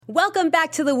Welcome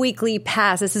back to the Weekly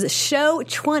Pass. This is show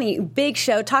 20, big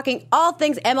show, talking all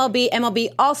things MLB,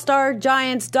 MLB All-Star,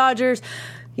 Giants, Dodgers,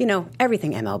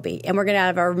 everything MLB. And we're going to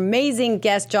have our amazing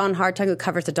guest, John Hartung, who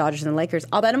covers the Dodgers and the Lakers.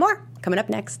 All that and more coming up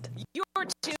next. You're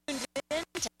tuned in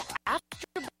to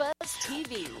AfterBuzz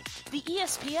TV, the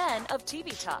ESPN of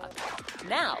TV talk.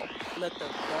 Now, let the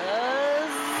buzz...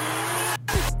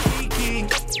 Kiki,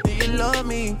 do you love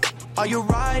me? Are you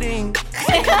riding?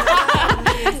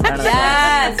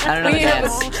 Yes,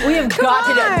 we have got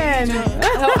to do it.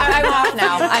 I'm off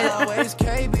now.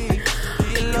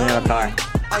 We have a car.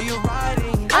 Are you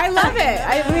riding? I love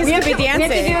it. We have to be dancing.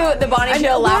 We have to do the Bonnie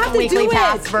Jill Laugh Weekly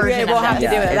Pass version. Yeah, we'll have to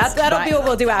do it. That'll be what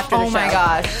we'll do after the show. Oh my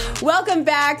gosh. Welcome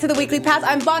back to the Weekly Pass.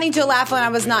 I'm Bonnie Jill Laughlin. I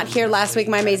was not here last week.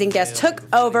 My amazing guest took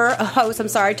over,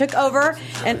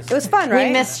 and it was fun, right?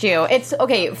 We missed you. It's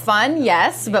okay, fun,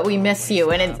 yes, but we miss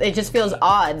you, and it just feels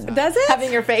odd. Does it?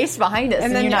 Having your face behind us,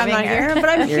 and then you're not I'm not here, but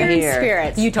I'm here in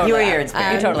spirit. You totally were are. here in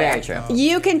spirit. You totally Very are. true.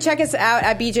 You can check us out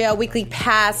at BJL Weekly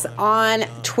Pass on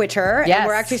Twitter. Yes. And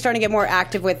we're actually starting to get more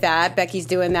active with that. Becky's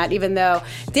doing that, even though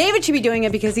David should be doing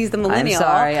it because he's the millennial. I'm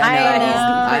sorry. I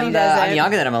know. But he doesn't. I'm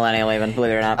younger than a millennial, even,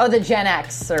 believe it or not. Oh, the Gen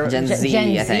X or Gen Z,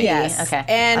 I think. Yes. Okay.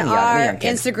 And I'm young, our young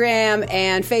kid. Instagram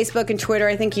and Facebook and Twitter,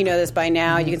 I think you know this by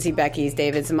now. You can see Becky's,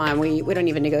 David's, and mine. We don't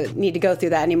even need to go through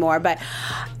that anymore. But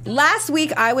last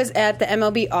week I was at the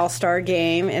MLB All-Star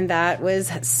Game, and that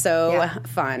was so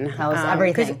fun. That was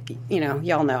everything. 'Cause,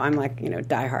 y'all know I'm like,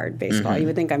 diehard baseball. You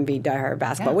would think I'm diehard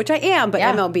basketball, which I am, but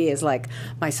MLB is like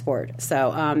my sport.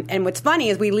 So, and what's funny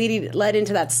is we led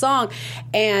into that song,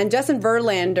 and Justin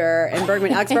Verlander and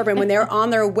Alex Bergman, when they were on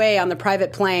their way on the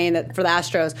private plane for the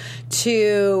Astros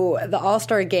to the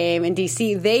All-Star Game in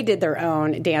D.C., they did their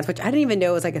own dance, which I didn't even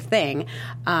know was like a thing.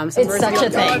 It's such a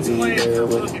thing.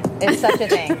 It's such a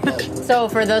thing. So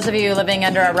for those of you living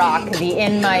under a rock, the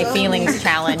In My Feelings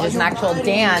Challenge is an actual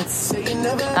dance.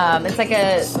 It's like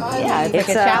a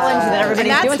challenge that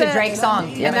everybody's doing. It's a Drake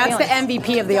song. And that's the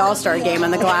MVP of the All-Star Game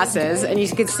on the glasses. And you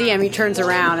can see him. He turns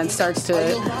around and starts to...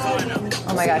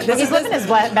 Oh my gosh. He's living his best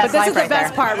life right there. This is the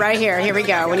best part right here. Here we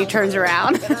go, when he turns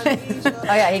around.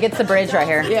 Oh yeah, he gets the bridge right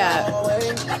here. Yeah.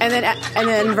 And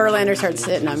then Verlander starts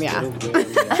hitting him,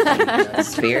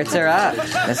 Spirits are up.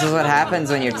 This is what happens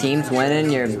when your team's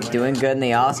winning, you're doing good in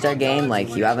the All-Star Game,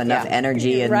 like you have enough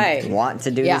energy and want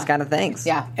to do these kind of things.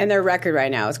 Yeah. And their record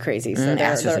right now is crazy. So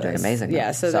Astros are doing amazing.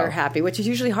 Yeah, so they're happy, which is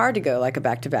usually hard to go like a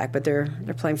back-to-back, but they're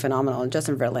playing phenomenal. And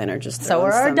Justin Verlander just so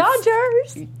are our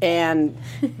Dodgers. And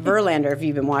Verlander, if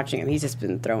you've been watching him, he's just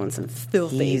been throwing some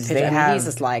filthy pitches. He's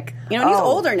just like, he's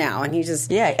older now, and he's just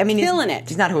feeling it.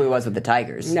 He's not who he was with the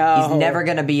Tigers. No. He's never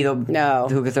going to be who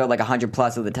could throw like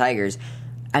 100+ with the Tigers.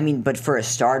 I mean, but for a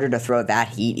starter to throw that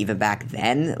heat even back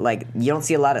then, like, you don't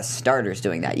see a lot of starters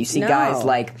doing that. You see guys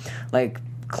like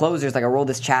closers like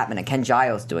Aroldis Chapman and Ken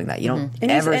Giles doing that. You don't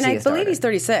ever see a starter. And I believe he's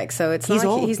 36, so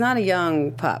he's not a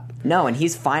young pup. No, and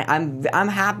he's fine. I'm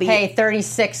happy. Hey,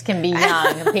 36 can be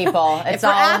young, people. It's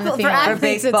all in the field. For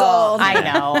athletes, it's old. I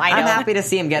know. I'm happy to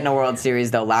see him get in a World Series,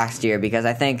 though, last year, because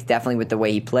I think definitely with the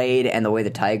way he played and the way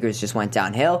the Tigers just went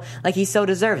downhill, like, he so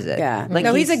deserves it. Yeah. Like,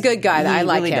 no, he's a good guy. I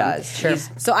like really him. Does. Sure.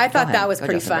 So I thought that was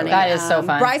pretty funny. That is so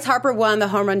fun. Bryce Harper won the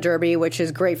Home Run Derby, which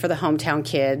is great for the hometown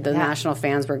kid. The national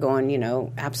fans were going,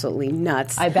 absolutely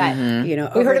nuts. I bet.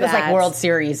 We heard it was like World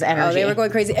Series energy. Oh, they were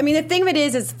going crazy. I mean, the thing of it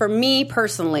is for me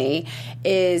personally,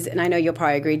 and I know you'll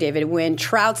probably agree, David, when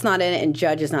Trout's not in it and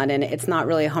Judge is not in it, it's not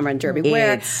really a home run derby.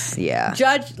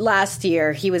 Judge last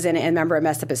year, he was in it, and remember, it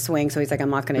messed up his swing, so he's like, I'm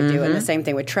not going to do it. And the same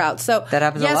thing with Trout. So that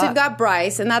happens a lot. We've got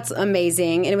Bryce, and that's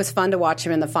amazing, and it was fun to watch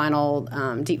him in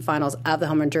the deep finals of the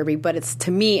home run derby, but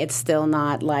to me, it's still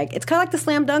not like, it's kind of like the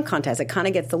slam dunk contest. It kind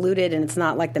of gets diluted, and it's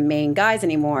not like the main guys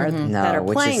anymore that are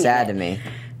playing. Which is sad to me.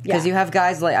 Because you have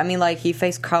guys he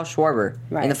faced Kyle Schwarber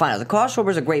in the finals. Kyle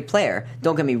Schwarber's a great player,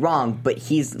 don't get me wrong, but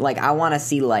he's like, I want to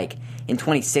see in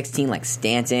 2016, like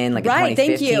Stanton, like in 2015,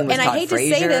 thank you. was And Todd I hate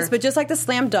Frazier. to say this, but just like the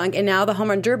slam dunk and now the home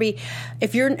run derby,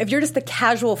 if you're just the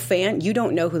casual fan, you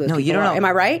don't know who those people you don't are. know. Am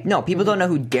I right? No, people don't know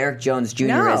who Derek Jones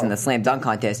Jr. is in the slam dunk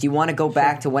contest. You want to go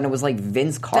back to when it was like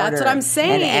Vince Carter. That's what I'm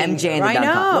saying. And MJ in the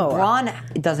dunk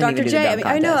contest. LeBron doesn't Dr. even do J, the dunk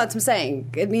contest. I know, that's what I'm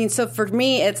saying. I mean, so for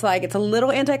me, it's like, it's a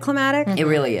little anticlimactic. It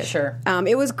really is. Sure.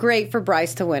 It was great for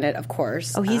Bryce to win it, of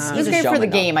course. Oh, he's It's a great for the showman,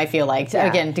 game, I feel like,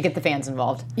 again, to get the fans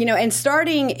involved. And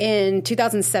starting in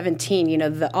 2017,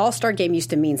 the All-Star Game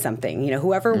used to mean something.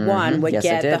 Whoever won would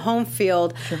get the home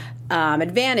field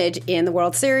advantage in the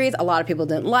World Series. A lot of people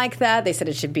didn't like that. They said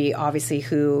it should be obviously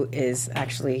who is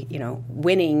actually,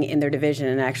 winning in their division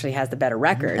and actually has the better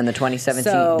record. And the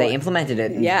 2017, they implemented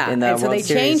it in the and so World they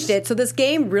Series. changed it. So this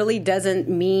game really doesn't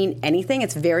mean anything.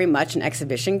 It's very much an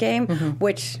exhibition game,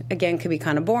 which, again, could be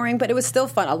kind of boring, but it was still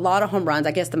fun. A lot of home runs.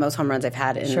 I guess the most home runs I've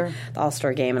had in the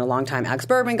All-Star game in a long time. Alex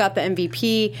Bergman got the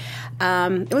MVP.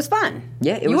 It was fun.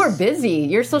 Yeah, you were busy.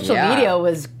 Your social media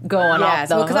was going off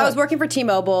the because I was working for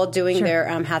T-Mobile doing their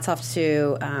hats off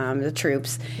to the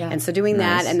troops. Yeah. And so doing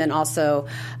that, and then also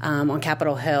on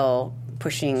Capitol Hill,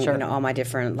 pushing all my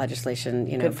different legislation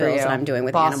bills that I'm doing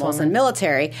with animals and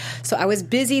military. So I was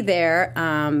busy there,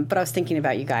 but I was thinking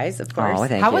about you guys, of course. Oh,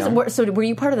 thank you. So were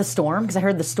you part of the storm? Because I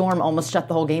heard the storm almost shut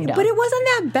the whole game down. But it wasn't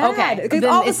that bad. Okay. Because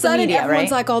all of a sudden everyone's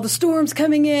like, all the storms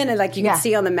coming in, and like you can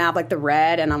see on the map like the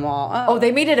red, and I'm all, oh.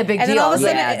 They made it a big deal. And all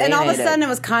of a sudden it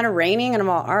was kind of raining, and I'm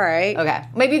all right. Okay.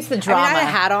 Maybe it's the drama. I had a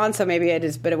hat on, so maybe it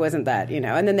is, but it wasn't that,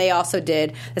 And then they also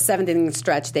did the 7th inning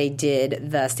stretch. They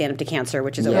did the Stand Up to Cancer,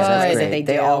 which is always amazing.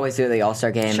 They always do the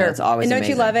All-Star game. And it's always and don't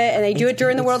amazing. you love it? And they do it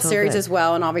during the World so Series good. as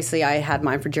well. And obviously, I had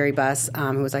mine for Jerry Buss,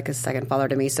 who was like a second father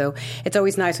to me. So it's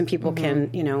always nice when people can,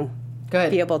 be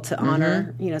able to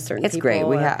honor, certain it's people. It's great.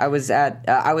 I was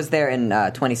there in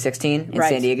 2016 in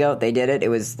San Diego. They did it. It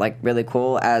was like really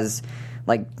cool. As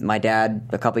like my dad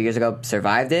a couple years ago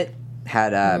survived it,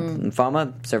 had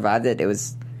lymphoma, survived it. It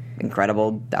was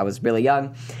incredible. I was really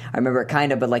young. I remember it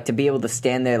kind of, but like to be able to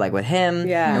stand there like with him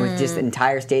and with just the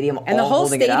entire stadium and all the whole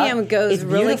holding it stadium up, goes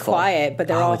really beautiful. quiet, but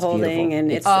they're all holding, beautiful.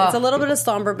 and it's a little bit of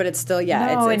somber, but it's still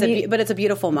it's a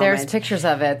beautiful moment. There's pictures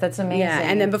of it. That's amazing. Yeah,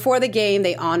 and then before the game,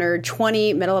 they honored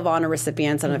 20 Medal of Honor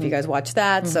recipients. I don't know if you guys watched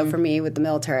that. So for me, with the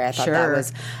military, I thought that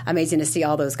was amazing to see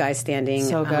all those guys standing.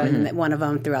 So good. And one of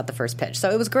them throughout the first pitch. So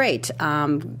it was great.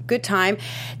 Good time.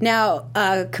 Now,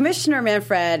 Commissioner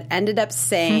Manfred ended up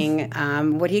saying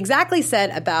what he exactly said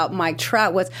about Mike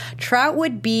Trout was Trout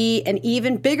would be an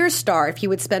even bigger star if he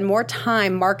would spend more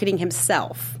time marketing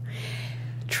himself.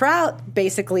 Trout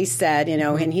basically said,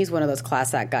 and he's one of those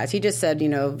class act guys. He just said,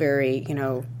 very,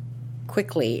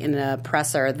 quickly in a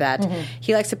presser that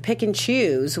he likes to pick and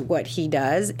choose what he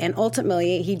does, and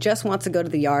ultimately he just wants to go to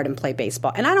the yard and play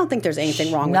baseball. And I don't think there's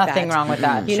anything wrong with that. Nothing wrong with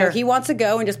that. He wants to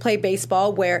go and just play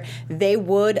baseball where they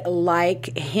would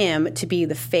like him to be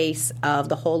the face of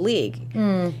the whole league.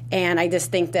 And I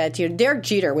just think that Derek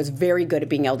Jeter was very good at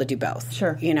being able to do both.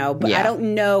 Sure. But I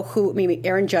don't know who. Maybe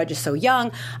Aaron Judge is so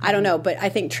young. I don't know, but I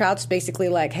think Trout's basically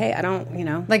like, hey, I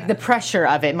don't. Like the pressure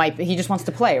of it might. He just wants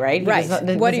to play, right? Right.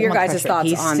 What are your guys'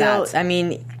 thoughts on that? I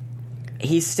mean,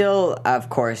 he's still, of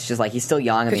course, just like he's still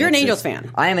young. Because you're an Angels fan.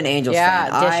 I am an Angels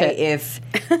fan.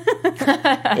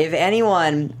 If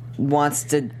anyone wants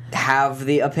to have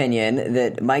the opinion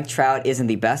that Mike Trout isn't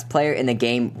the best player in the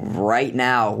game right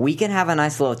now, we can have a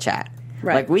nice little chat.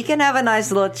 Right. Like, we can have a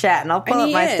nice little chat, and I'll pull up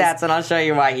my stats, and I'll show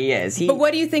you why he is. But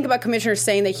what do you think about commissioners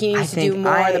saying that he needs to do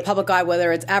more in the public eye,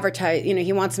 whether it's advertise?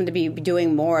 He wants him to be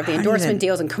doing more of the endorsement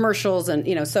deals and commercials and,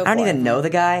 so forth. I don't even know the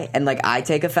guy, and, I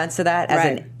take offense to that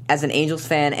as an Angels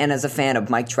fan and as a fan of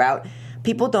Mike Trout.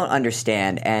 People don't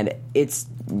understand, and it's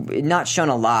not shown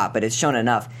a lot, but it's shown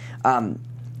enough.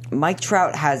 Mike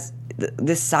Trout has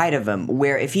this side of him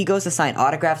where if he goes to sign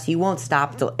autographs, he won't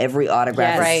stop till every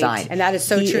autograph is signed. And that is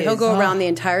so true. He'll go around the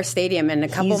entire stadium, and a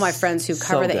couple of my friends who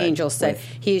cover the Angels say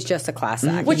he's just a class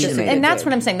act. And that's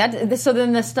what I'm saying. So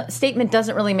then the statement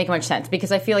doesn't really make much sense,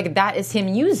 because I feel like that is him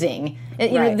using,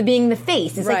 being the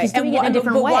face. It's like he's doing it in a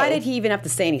different way. But why did he even have to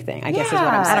say anything, I guess is what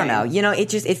I'm saying. I don't know.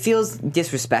 It feels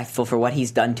disrespectful for what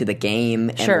he's done to the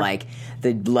game and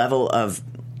the level of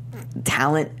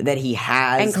talent that he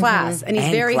has and class, and he's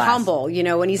very humble.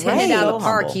 When he's hitting it out of the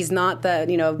park, he's not the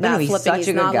bat flipping. He's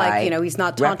not guy. He's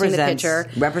not taunting the pitcher.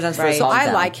 Represents for his So I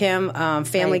hometown. like him.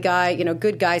 Family guy,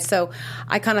 good guy. So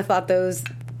I kind of thought those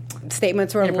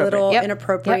statements were a little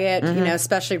inappropriate,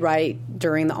 especially right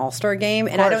during the All-Star game.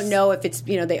 And I don't know if it's,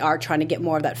 they are trying to get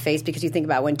more of that face, because you think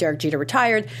about when Derek Jeter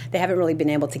retired, they haven't really been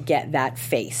able to get that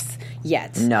face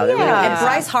yet. No, and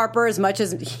Bryce Harper, as much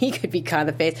as he could be kind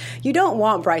of the face, you don't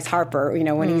want Bryce Harper,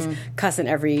 when he's cussing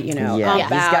every,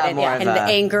 ump out and the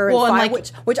anger and fire,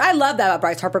 which I love that about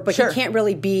Bryce Harper, but he can't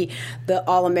really be the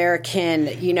All-American,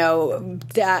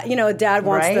 dad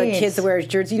wants the kids to wear his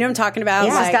jersey. You know what I'm talking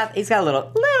about? He's got a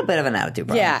little bit of an attitude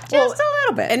problem. Yeah. Just a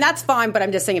little bit. And that's fine, but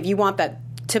I'm just saying, if you want that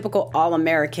typical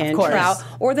All-American Trout,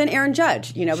 or then Aaron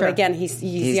Judge. You know, but again, he's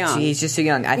young. He's just too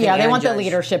young. I think they want Judge, the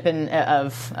leadership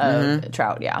of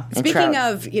Trout. Yeah. Speaking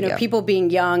of people being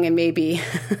young and maybe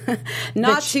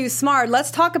not too smart,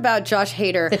 let's talk about Josh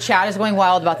Hader. The chat is going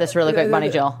wild about this really quick, Bunny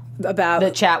Jill. About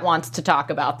the chat wants to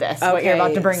talk about this. What you're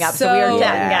about to bring up. So we are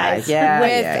chatting, guys.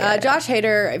 With Josh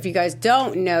Hader, if you guys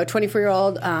don't know,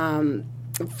 24-year-old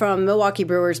from Milwaukee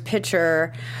Brewers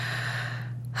pitcher.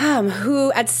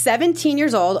 Who at 17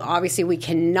 years old, obviously we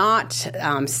cannot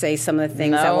say some of the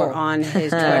things that were on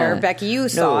his Twitter. Becky, you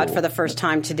saw it for the first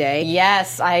time today.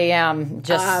 Yes, I am.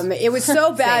 It was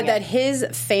so bad that his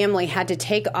family had to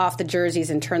take off the jerseys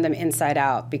and turn them inside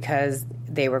out because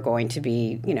they were going to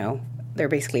be, they're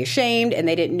basically ashamed and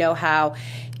they didn't know how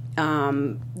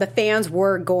the fans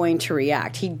were going to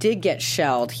react. He did get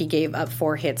shelled. He gave up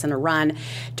 4 hits and a run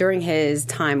during his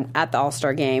time at the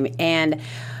All-Star game. And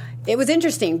it was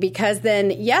interesting because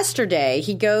then yesterday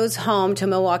he goes home to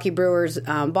Milwaukee Brewers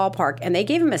ballpark and they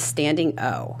gave him a standing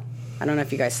O. I don't know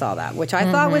if you guys saw that, which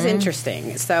I thought was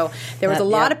interesting. So there was a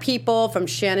lot of people from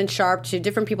Shannon Sharp to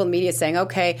different people in the media saying,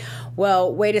 okay,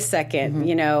 well, wait a second,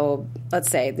 let's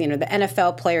say, the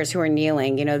NFL players who are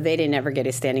kneeling, they didn't ever get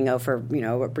a standing O for,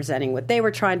 representing what they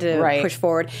were trying to push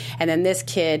forward. And then this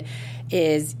kid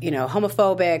is,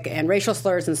 homophobic and racial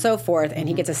slurs and so forth, and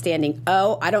he gets a standing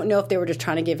O. I don't know if they were just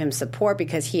trying to give him support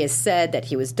because he has said that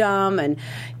he was dumb and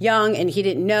young and he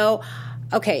didn't know.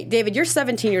 Okay, David, you're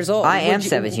 17 years old. I am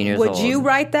 17 years old. Would you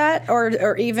write that?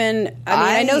 Or even,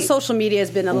 I know social media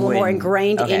has been a little more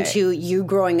ingrained into you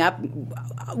growing up.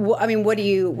 I mean, what do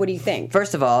you think?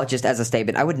 First of all, just as a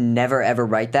statement, I would never, ever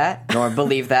write that, nor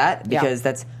believe that, because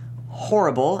that's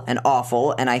horrible and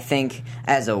awful, and I think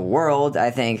as a world,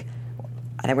 I think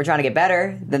we're trying to get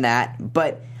better than that,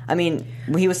 but, I mean,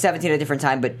 he was 17 at a different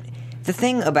time, but the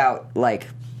thing about,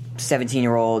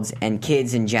 17-year-olds and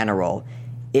kids in general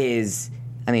is,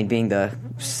 being the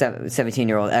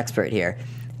 17-year-old expert here,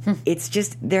 it's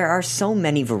just, there are so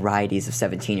many varieties of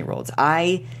 17-year-olds.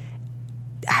 I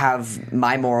have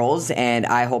my morals, and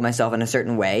I hold myself in a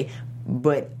certain way,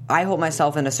 but I hold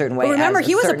myself in a certain way. Well, remember,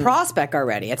 he was a prospect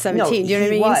already at 17. Do you know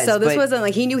what I mean? So this wasn't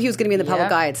like he knew he was going to be in the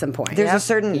public eye at some point. There's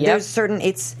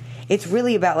it's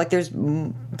really about, there's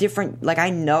different, I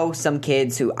know some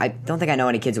kids who, I don't think I know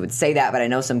any kids who would say that, but I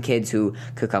know some kids who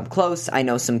could come close. I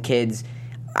know some kids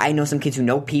who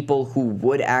know people who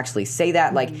would actually say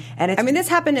that. And it's, this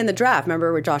happened in the draft,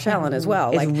 remember, with Josh Allen as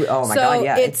well. Oh my God,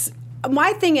 yeah.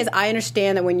 My thing is, I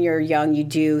understand that when you're young, you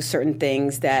do certain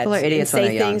things that people are idiots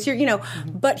say things.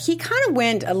 But he kind of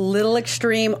went a little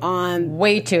extreme on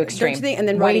way too extreme, and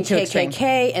then writing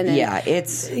KKK, and then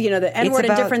it's the N-word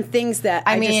and different things that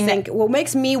I just think. What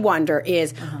makes me wonder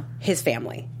is his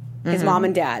family. His mom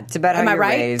and dad. It's about how you're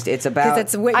raised. It's about.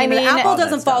 The apple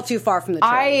doesn't fall too far from the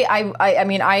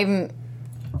tree.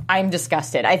 I'm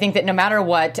disgusted. I think that no matter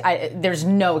what, there's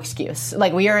no excuse.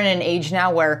 We are in an age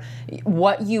now where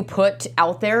what you put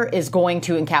out there is going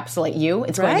to encapsulate you.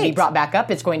 It's going to be brought back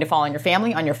up. It's going to fall on your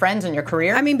family, on your friends, on your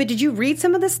career. But did you read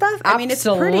some of this stuff?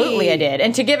 Absolutely, I did.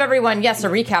 And to give everyone, a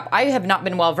recap, I have not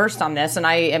been well-versed on this, and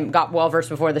I got well-versed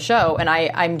before the show, and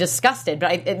I'm disgusted.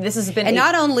 But this has been... And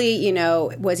not only,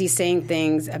 was he saying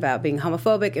things about being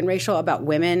homophobic and racial, about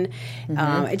women,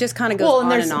 it just kind of goes on and on.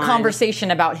 Well, and there's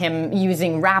conversation about him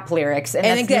using rap lyrics, and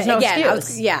there's no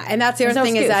excuse. And that's the other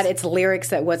thing is that it's lyrics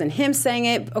that wasn't him saying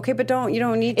it. Okay, but you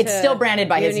don't need to. It's still branded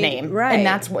by his name, right?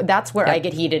 And that's where I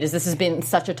get heated. Is this has been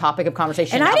such a topic of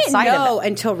conversation, and I didn't know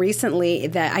until recently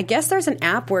that I guess there's an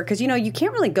app where, because you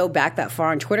can't really go back that far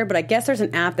on Twitter, but I guess there's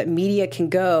an app that media can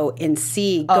go and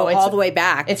see all the way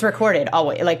back. It's recorded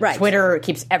always. Twitter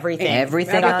keeps everything.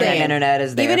 Everything on the internet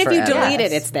is there. Even if forever. you delete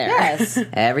it, it's there. Yes,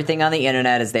 everything on the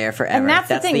internet is there forever. And that's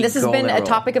the thing. This has been a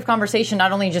topic of conversation,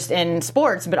 not only just in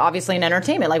sports, but obviously in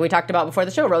entertainment, like we talked about before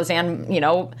the show. Roseanne,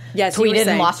 tweeted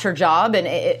and lost her job,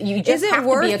 and you just have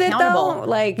to be accountable.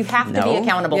 You have to be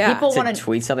accountable. Yeah. People want to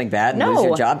tweet something bad and lose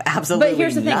your job. Absolutely, but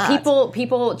here's the thing: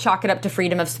 people chalk it up to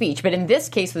freedom of speech. But in this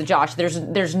case with Josh,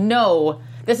 there's no.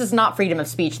 This is not freedom of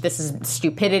speech. This is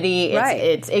stupidity.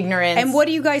 It's ignorance. And what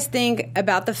do you guys think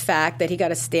about the fact that he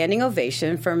got a standing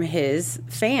ovation from his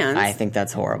fans? I think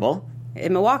that's horrible.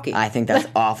 In Milwaukee, I think that's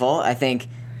awful. I think.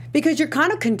 Because you're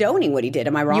kind of condoning what he did.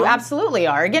 Am I wrong? You absolutely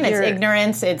are. Again, it's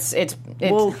ignorance. It's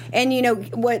and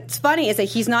what's funny is that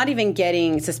he's not even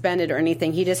getting suspended or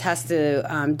anything. He just has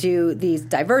to do these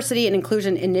diversity and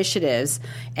inclusion initiatives,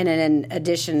 and in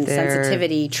addition,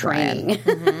 sensitivity training.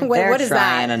 What is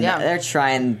that? They're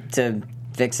trying to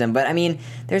fix him. But I mean,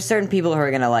 there's certain people who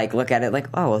are going to like look at it like,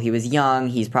 oh, well, he was young,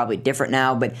 he's probably different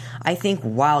now. But I think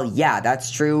while that's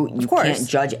true, you can't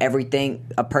judge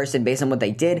a person based on what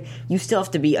they did. You still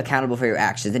have to be accountable for your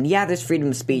actions. And there's freedom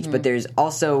of speech, but there's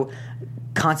also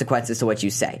consequences to what you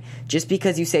say. Just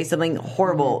because you say something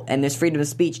horrible and there's freedom of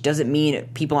speech doesn't mean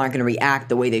people aren't going to react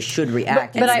the way they should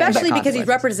react. But especially because he's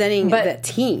representing the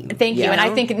team. Thank you. And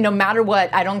I think no matter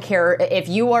what, I don't care if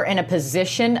you are in a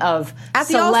position of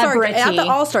celebrity. At the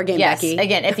All-Star game, Becky.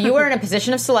 Again, if you are in a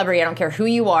position of celebrity, I don't care who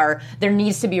you are, there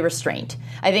needs to be restraint.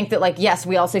 I think that, yes,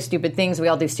 we all say stupid things, we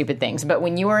all do stupid things, but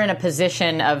when you are in a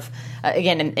position of,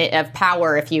 of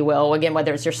power, if you will, again,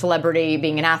 whether it's your celebrity,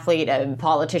 being an athlete, a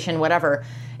politician, whatever,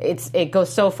 it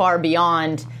goes so far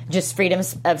beyond just freedom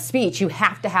of speech. You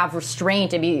have to have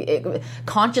restraint and be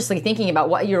consciously thinking about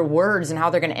what your words and how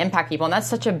they're going to impact people. And that's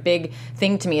such a big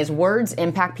thing to me, is words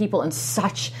impact people in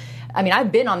such... I mean,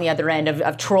 I've been on the other end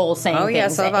of trolls saying things. Oh, yeah,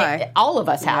 so have I. All of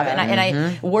us have.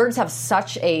 Yeah. Words have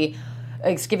such a...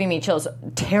 It's giving me chills.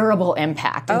 Terrible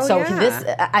impact. And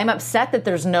I'm upset that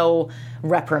there's no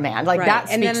reprimand. That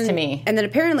speaks to me. And then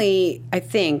apparently, I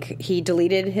think he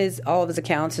deleted all of his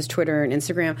accounts, his Twitter and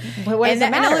Instagram. But what does it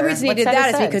matter? And the only reason he did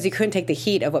that is because he couldn't take the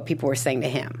heat of what people were saying to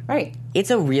him. Right. It's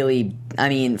a really,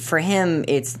 for him,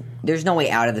 there's no way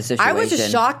out of the situation. I was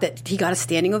just shocked that he got a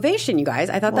standing ovation, you guys.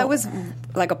 I thought that was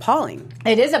appalling.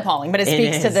 It is appalling, but it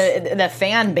speaks to the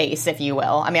fan base, if you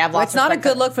will. I mean, I've lost. It's not a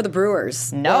good look for the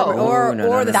Brewers. No, or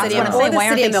the city of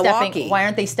Milwaukee. Why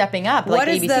aren't they stepping up? What like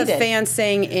is ABC the fan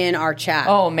saying in our chat?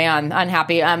 Oh man,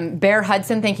 unhappy. Bear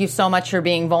Hudson, thank you so much for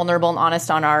being vulnerable and honest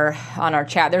on our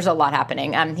chat. There's a lot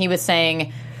happening. He was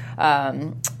saying.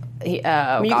 You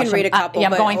can read a couple.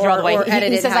 I'm going through all the way.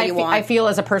 He says, I feel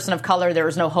as a person of color, there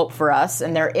is no hope for us,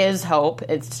 and there is hope.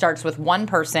 It starts with one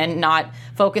person, not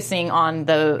focusing on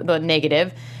the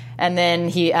negative. And then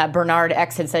Bernard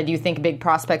X had said, you think big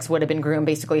prospects would have been groomed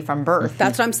basically from birth.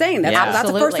 That's what I'm saying.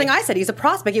 That's the first thing I said. He's a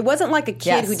prospect. It wasn't like a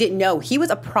kid who didn't know. He was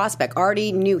a prospect,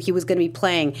 already knew he was going to be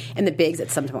playing in the bigs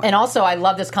at some point. And also, I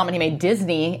love this comment he made.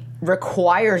 Disney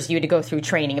requires you to go through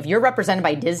training. If you're represented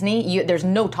by Disney, there's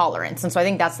no tolerance. And so I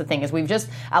think that's the thing, is we've just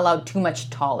allowed too much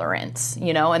tolerance,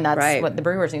 and that's what the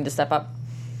Brewers need to step up.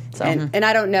 So. And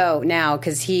I don't know now,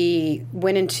 because he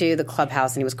went into the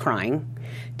clubhouse and he was crying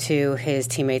to his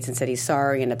teammates and said he's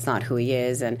sorry and it's not who he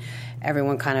is, and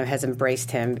everyone kind of has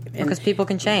embraced him. Because people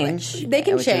can change. They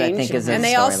can change. And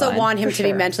they also want him to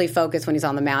be mentally focused when he's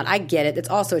on the mound. I get it. It's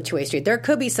also a two-way street. There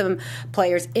could be some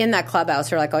players in that clubhouse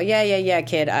who are like, oh, yeah,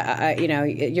 kid,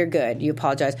 you're good. You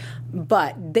apologize.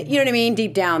 But, you know what I mean?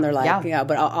 Deep down, they're like,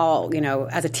 but I'll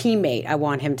as a teammate, I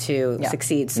want him to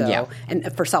succeed. So,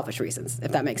 and for selfish reasons,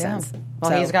 if that makes sense.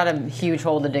 Well, he's got a huge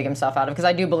hole to dig himself out of, because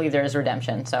I do believe there is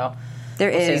redemption. So there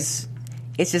is.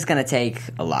 It's just going to take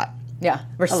a lot. Yeah,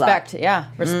 respect. Yeah,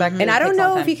 respect. And I don't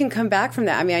know if he can come back from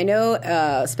that. I mean, I know,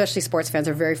 especially sports fans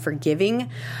are very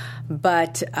forgiving,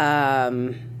 but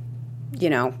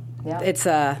it's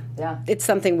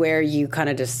something where you kind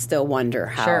of just still wonder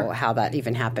how that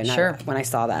even happened. Sure. When I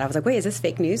saw that, I was like, wait, is this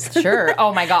fake news? Sure.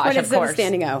 Oh my gosh, when of course. It's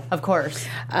standing O. Of course.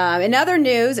 In other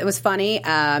news, it was funny.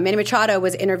 Manny Machado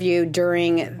was interviewed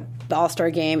during the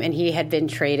All-Star game, and he had been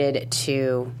traded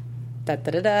to...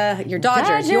 your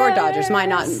Dodgers, your Dodgers,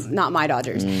 not my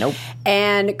Dodgers. Nope.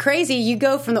 And crazy, you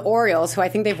go from the Orioles, who I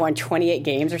think they've won 28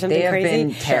 games or something crazy. They have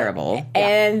been terrible.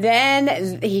 And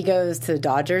then he goes to the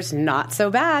Dodgers, not so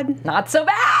bad. Not so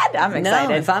bad. I'm excited.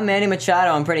 No, if I'm Manny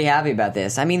Machado, I'm pretty happy about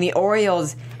this. I mean, the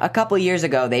Orioles, a couple years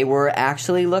ago, they were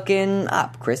actually looking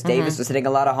up. Chris Davis was hitting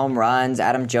a lot of home runs.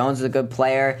 Adam Jones was a good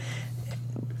player.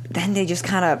 Then they just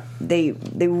kind of they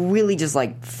really just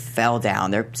fell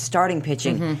down. Their starting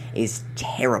pitching is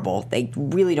terrible. They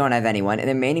really don't have anyone. And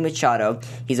then Manny Machado,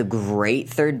 he's a great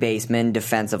third baseman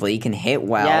defensively. He can hit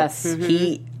well. Yes.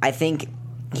 I think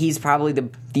he's probably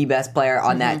the best player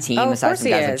on that team, aside from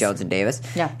guys like Jones and Davis.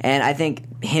 Yeah. And I think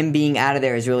him being out of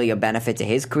there is really a benefit to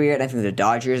his career. And I think the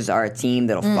Dodgers are a team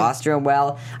that'll foster him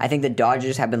well. I think the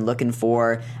Dodgers have been looking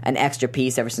for an extra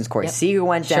piece ever since Corey Seager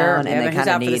went down, and they kind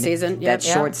of need that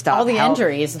shortstop all the help.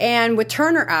 Injuries. And with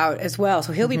Turner out as well,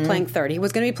 so he'll be playing third. He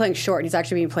was going to be playing short, and he's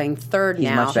actually been playing third now.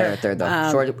 He's much better at third,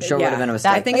 though. Short would have been a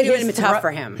mistake. I think it would have been tough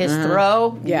for him. His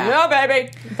throw,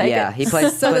 baby. He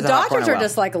plays. So the Dodgers are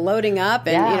just loading up,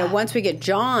 and once we get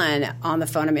John on the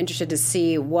phone, I'm interested to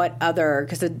see what other,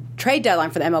 because the trade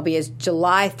deadline for the MLB is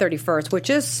July 31st, which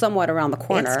is somewhat around the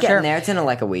corner. It's getting there. It's in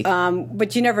a week.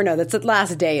 But you never know. That's the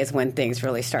last day is when things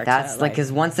really start. That's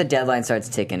because once the deadline starts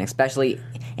ticking, especially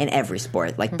in every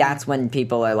sport, that's when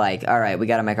people are like, all right, we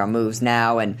got to make our moves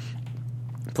now, and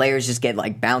players just get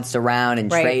bounced around and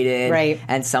traded,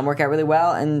 and some work out really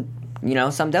well, and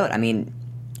some doubt. I mean,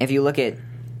 if you look at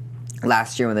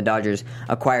last year when the Dodgers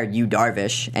acquired Yu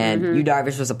Darvish, and Yu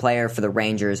Darvish was a player for the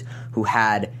Rangers who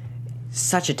had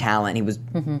such a talent. He was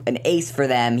an ace for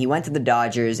them. He went to the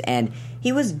Dodgers, and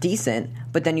he was decent,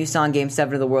 but then you saw in Game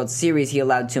 7 of the World Series, he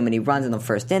allowed too many runs in the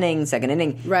first inning, second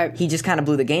inning. Right. He just kind of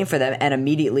blew the game for them, and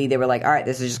immediately they were like, all right,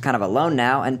 this is just kind of a loan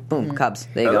now, and boom, Cubs.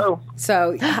 There you go.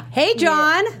 So, hey,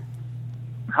 John.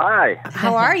 Hi.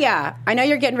 How are ya? I know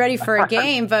you're getting ready for a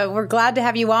game, but we're glad to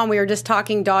have you on. We were just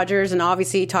talking Dodgers and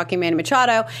obviously talking Manny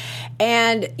Machado.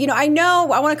 And, I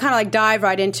want to kind of dive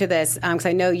right into this because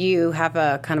I know you have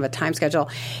a kind of a time schedule.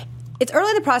 It's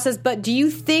early in the process, but do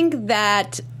you think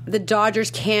that the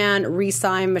Dodgers can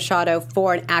re-sign Machado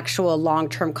for an actual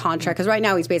long-term contract? Because right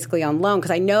now he's basically on loan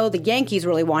because I know the Yankees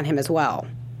really want him as well.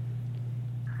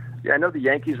 Yeah, I know the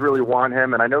Yankees really want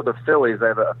him, and I know the Phillies. I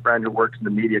have a friend who works in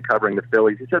the media covering the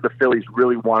Phillies. He said the Phillies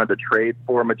really wanted to trade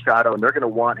for Machado, and they're going to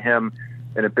want him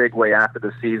in a big way after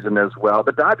the season as well.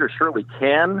 The Dodgers surely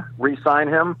can re-sign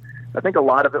him. I think a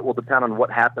lot of it will depend on what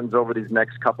happens over these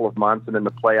next couple of months and in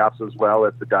the playoffs as well,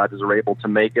 if the Dodgers are able to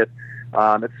make it.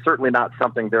 It's certainly not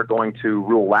something they're going to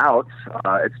rule out.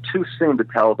 It's too soon to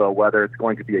tell, though, whether it's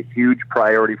going to be a huge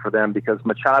priority for them because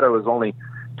Machado is only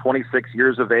 26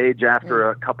 years of age after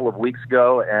a couple of weeks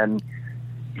ago, and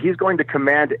he's going to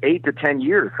command 8 to 10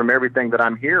 years from everything that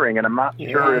I'm hearing, and I'm not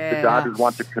sure if the Dodgers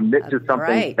want to commit to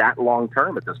something that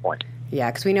long-term at this point. Yeah,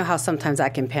 because we know how sometimes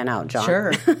that can pan out, John.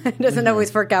 Sure. It doesn't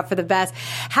always work out for the best.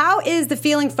 How is the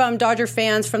feeling from Dodger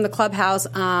fans from the clubhouse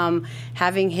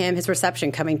having his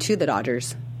reception coming to the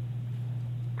Dodgers?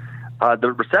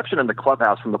 The reception in the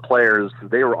clubhouse from the players,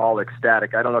 they were all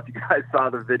ecstatic. I don't know if you guys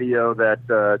saw the video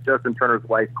that Justin Turner's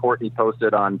wife, Courtney,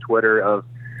 posted on Twitter of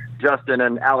Justin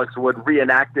and Alex Wood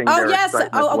reenacting their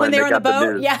excitement when they were on the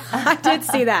boat? The yeah, I did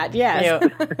see that, yes.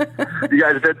 You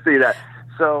guys did see that.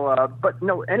 So, but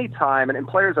anytime, and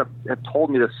players have told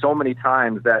me this so many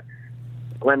times, that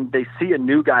when they see a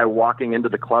new guy walking into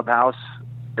the clubhouse,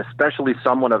 especially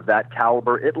someone of that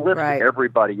caliber, it lifts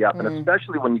everybody up. And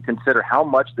especially when you consider how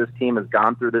much this team has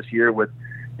gone through this year with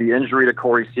the injury to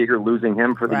Corey Seager, losing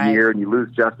him for the year, and you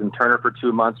lose Justin Turner for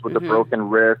 2 months with a broken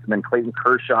wrist, and then Clayton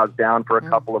Kershaw's down for a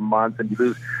couple of months, and you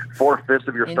lose 4/5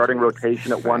 of your starting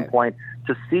rotation at one point.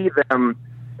 To see them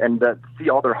and see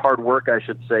all their hard work, I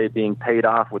should say, being paid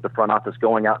off with the front office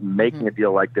going out and making a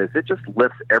deal like this, it just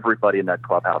lifts everybody in that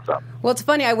clubhouse up. Well, it's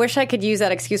funny. I wish I could use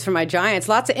that excuse for my Giants.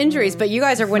 Lots of injuries, but you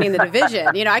guys are winning the division.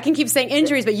 I can keep saying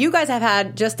injuries, but you guys have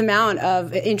had just the amount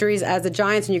of injuries as the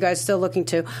Giants, and you guys are still looking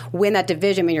to win that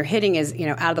division. I mean, your hitting is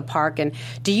out of the park. And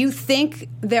do you think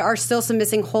there are still some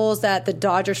missing holes that the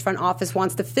Dodgers front office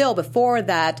wants to fill before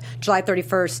that July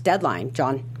 31st deadline,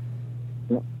 John?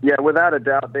 Yeah, without a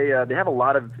doubt. They have a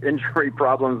lot of injury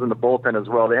problems in the bullpen as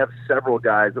well. They have several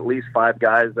guys, at least 5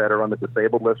 guys that are on the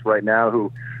disabled list right now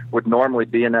who would normally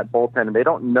be in that bullpen, and they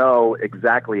don't know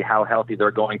exactly how healthy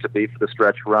they're going to be for the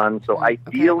stretch run. So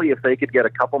ideally, if they could get a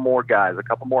couple more guys, a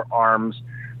couple more arms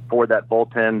for that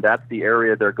bullpen, that's the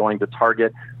area they're going to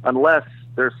target, unless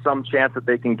there's some chance that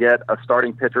they can get a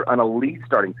starting pitcher, an elite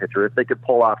starting pitcher. If they could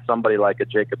pull off somebody like a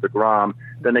Jacob deGrom,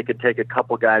 then they could take a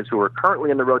couple guys who are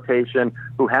currently in the rotation,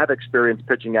 who have experience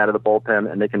pitching out of the bullpen,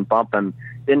 and they can bump them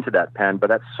into that pen. But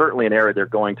that's certainly an area they're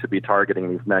going to be targeting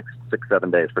these next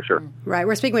 6-7 days for sure. Right.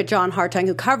 We're speaking with John Hartung,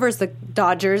 who covers the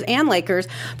Dodgers and Lakers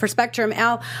for Spectrum.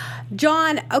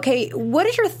 John, okay, what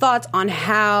is your thoughts on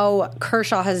how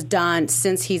Kershaw has done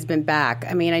since he's been back?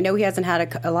 I mean, I know he hasn't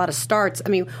had a lot of starts. I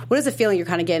mean, what is the feeling you're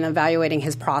kind of getting evaluating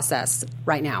his process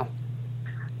right now?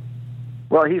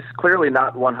 Well, he's clearly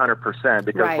not 100%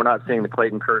 because we're not seeing the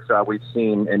Clayton Kershaw we've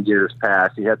seen in years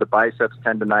past. He had the biceps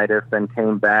tendonitis, then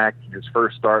came back. His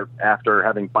first start after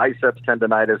having biceps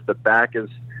tendonitis, the back is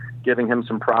giving him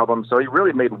some problems. So he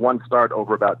really made one start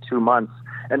over about 2 months,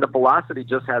 and the velocity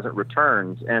just hasn't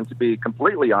returned. And to be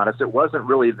completely honest, it wasn't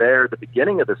really there at the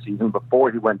beginning of the season before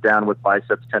he went down with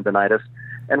biceps tendonitis.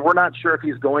 And we're not sure if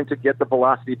he's going to get the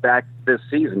velocity back this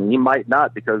season. He might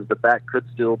not, because the back could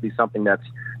still be something that's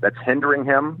hindering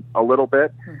him a little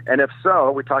bit. And if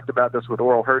so, we talked about this with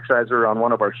Oral Hershiser on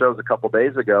one of our shows a couple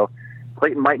days ago,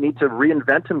 Clayton might need to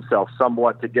reinvent himself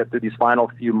somewhat to get through these final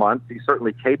few months. He's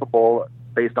certainly capable,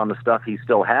 based on the stuff he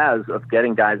still has, of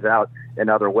getting guys out in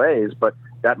other ways, but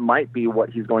that might be what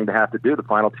he's going to have to do the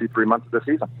final 2-3 months of the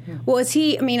season. Well,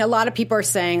 a lot of people are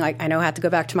saying, I know I have to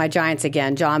go back to my Giants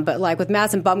again, John, but with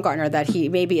Madison Bumgarner, that he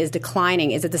maybe is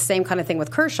declining. Is it the same kind of thing with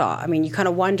Kershaw? I mean, you kind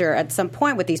of wonder at some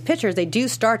point with these pitchers, they do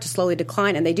start to slowly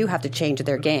decline, and they do have to change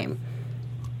their game.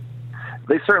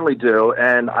 They certainly do,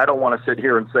 and I don't want to sit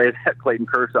here and say that Clayton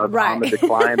Kershaw is on the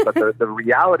decline, but the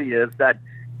reality is that,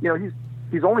 he's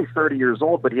he's only 30 years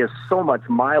old, but he has so much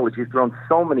mileage. He's thrown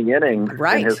so many innings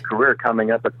in his career coming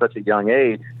up at such a young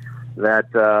age that,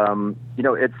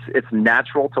 it's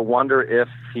natural to wonder if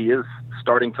he is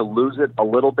starting to lose it a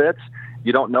little bit.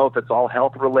 You don't know if it's all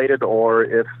health related or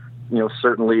if,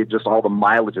 certainly just all the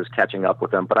mileage is catching up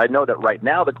with him. But I know that right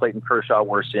now the Clayton Kershaw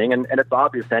we're seeing, and it's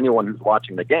obvious to anyone who's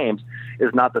watching the games,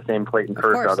 is not the same Clayton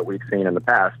Kershaw that we've seen in the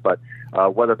past. But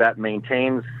whether that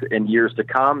maintains in years to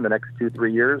come, the next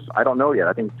 2-3 years, I don't know yet.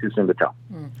 I think it's too soon to tell.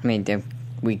 I mean,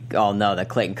 we all know that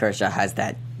Clayton Kershaw has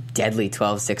that deadly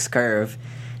 12-6 curve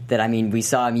that, we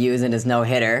saw him use in his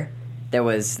no-hitter. There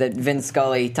was that Vin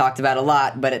Scully talked about a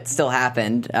lot, but it still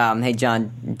happened. Hey,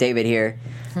 John, David here.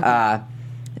 Hi,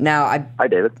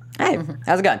 David. Hey,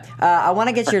 how's it going? I want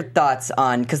to get your thoughts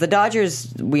on, because the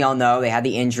Dodgers, we all know, they had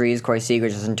the injuries, Corey Seager,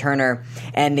 Justin Turner,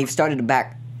 and they've started to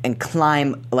back and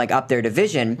climb up their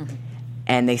division,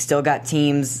 and they still got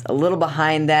teams a little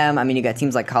behind them. You got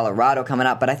teams like Colorado coming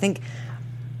up, but I think,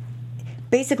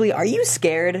 basically, are you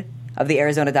scared of the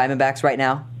Arizona Diamondbacks right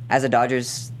now as a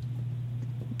Dodgers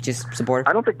supporter?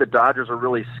 I don't think the Dodgers are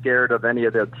really scared of any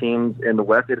of their teams in the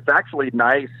West. It's actually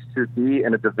nice to be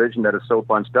in a division that is so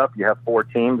bunched up. You have 4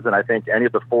 teams, and I think any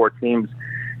of the 4 teams,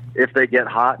 if they get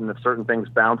hot and if certain things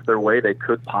bounce their way, they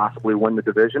could possibly win the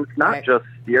division. It's not just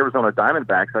the Arizona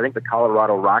Diamondbacks. I think the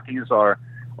Colorado Rockies are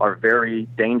very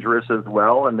dangerous as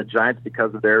well, and the Giants,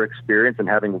 because of their experience and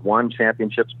having won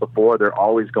championships before, they're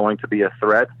always going to be a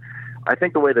threat. I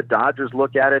think the way the Dodgers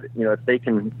look at it, if they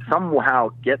can somehow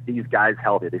get these guys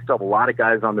healthy, they still have a lot of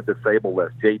guys on the disabled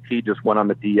list. JT just went on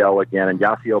the DL again, and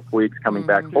Yasiel Puig's coming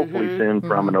back hopefully soon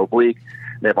from an oblique.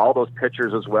 They have all those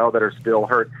pitchers as well that are still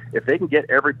hurt. If they can get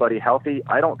everybody healthy,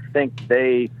 I don't think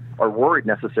they are worried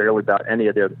necessarily about any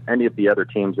of the other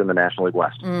teams in the National League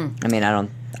West.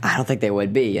 I don't think they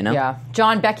would be, Yeah.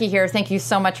 John, Becky here. Thank you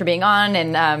so much for being on,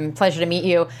 and pleasure to meet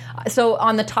you. So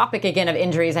on the topic, again, of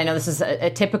injuries, I know this is a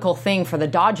typical thing for the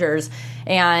Dodgers,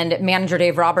 and manager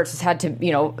Dave Roberts has had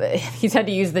to, he's had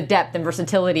to use the depth and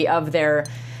versatility of their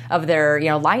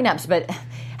lineups, but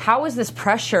how is this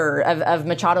pressure of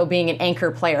Machado being an anchor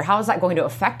player, how is that going to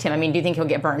affect him? Do you think he'll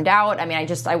get burned out?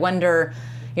 I wonder,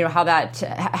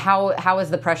 how is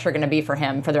the pressure going to be for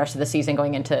him for the rest of the season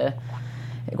going into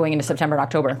September and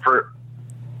October?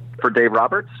 For Dave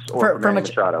Roberts or for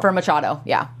Machado? For Machado,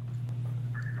 yeah.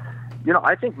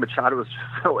 I think Machado is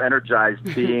so energized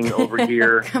being over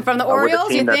here from the Orioles.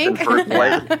 With a team you think? That's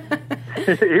in first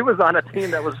place. He was on a team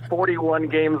that was 41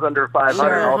 games under 500.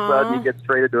 Sure, All of a sudden, he gets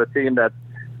traded to a team that's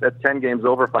 10 games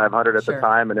over 500 at the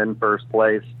time and in first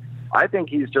place. I think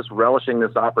he's just relishing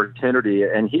this opportunity,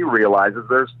 and he realizes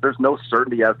there's no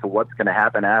certainty as to what's going to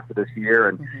happen after this year.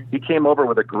 And he came over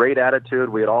with a great attitude.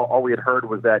 All we had heard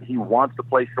was that he wants to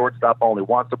play shortstop only.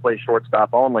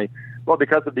 Well,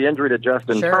 because of the injury to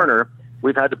Justin Turner,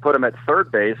 we've had to put him at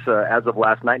third base as of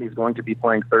last night. He's going to be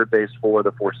playing third base for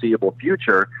the foreseeable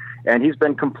future. And he's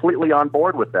been completely on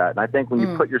board with that. And I think when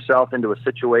you put yourself into a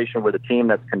situation with a team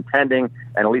that's contending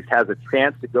and at least has a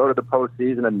chance to go to the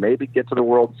postseason and maybe get to the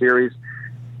World Series,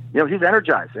 he's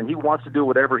energized and he wants to do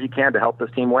whatever he can to help this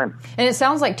team win. And it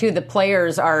sounds like, too, the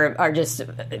players are just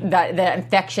that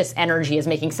infectious energy is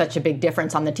making such a big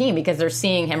difference on the team because they're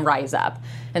seeing him rise up.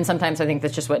 And sometimes I think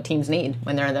that's just what teams need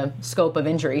when they're in the scope of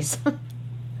injuries.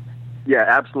 Yeah,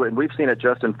 absolutely. And we've seen it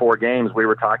just in 4 games. We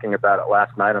were talking about it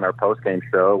last night on our post-game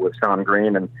show with Sean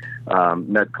Green and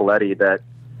Ned Coletti that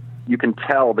you can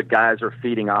tell the guys are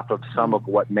feeding off of some of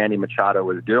what Manny Machado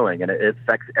is doing. And it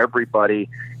affects everybody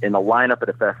in the lineup. It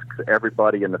affects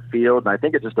everybody in the field. And I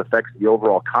think it just affects the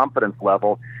overall confidence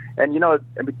level. And,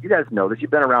 you guys know this.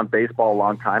 You've been around baseball a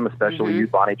long time, especially you,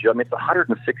 Bonnie Joe. It's a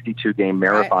 162-game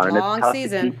marathon, and it's tough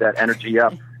to keep that energy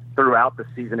up throughout the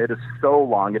season. It is so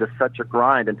long. It is such a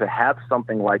grind. And to have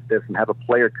something like this and have a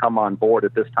player come on board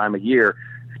at this time of year,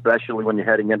 especially when you're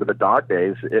heading into the dog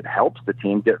days, it helps the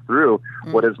team get through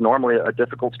what is normally a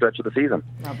difficult stretch of the season.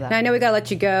 Love that. Now, I know we got to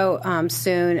let you go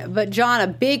soon, but John, a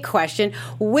big question.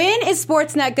 When is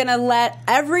Sportsnet going to let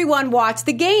everyone watch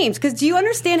the games? Because do you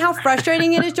understand how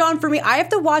frustrating it is, John, for me? I have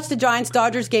to watch the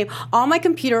Giants-Dodgers game on my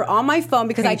computer, on my phone,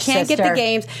 because I can't get the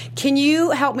games. Can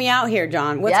you help me out here,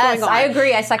 John? What's going on? I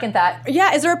agree. I second that.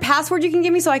 Yeah, is there a password you can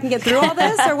give me so I can get through all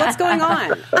this, or what's going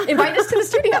on? Invite us to the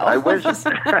studio.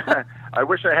 I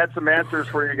wish I had some answers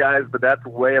for you guys, but that's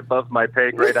way above my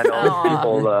pay grade. I know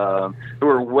people who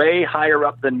are way higher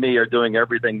up than me are doing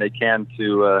everything they can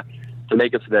to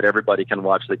make it so that everybody can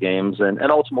watch the games, and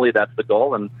ultimately that's the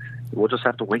goal. And we'll just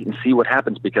have to wait and see what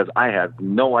happens because I have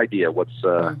no idea what's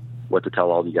what to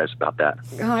tell all of you guys about that.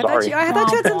 Oh, I thought you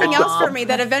had something else for me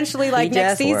that eventually, like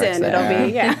next season, it'll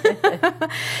be. Yeah.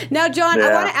 Now, John,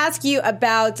 I want to ask you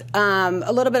about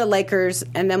a little bit of Lakers,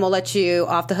 and then we'll let you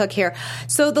off the hook here.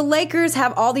 So the Lakers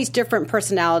have all these different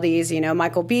personalities,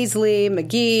 Michael Beasley,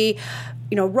 McGee,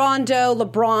 Rondo,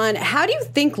 LeBron. How do you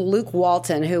think Luke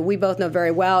Walton, who we both know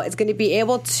very well, is going to be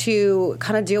able to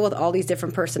kind of deal with all these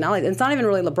different personalities? And it's not even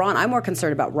really LeBron. I'm more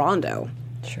concerned about Rondo.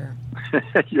 Sure.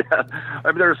 Yeah.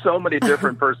 I mean, there are so many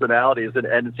different personalities,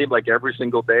 and it seemed like every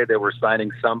single day they were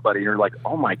signing somebody. And you're like,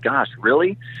 oh, my gosh,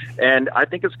 really? And I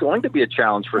think it's going to be a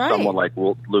challenge for someone like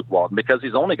Luke Walton because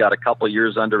he's only got a couple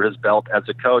years under his belt as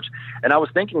a coach. And I was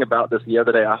thinking about this the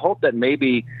other day. I hope that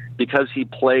maybe because he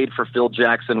played for Phil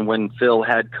Jackson when Phil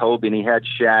had Kobe and he had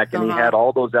Shaq and he had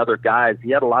all those other guys,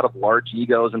 he had a lot of large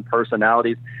egos and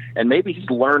personalities. And maybe he's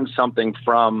learned something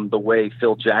from the way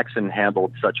Phil Jackson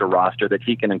handled such a roster that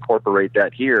he can incorporate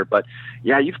that here. But,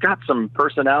 yeah, you've got some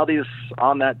personalities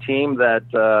on that team that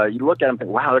you look at them and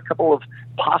think, wow, there are a couple of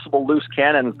possible loose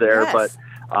cannons there. Yes.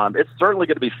 But it's certainly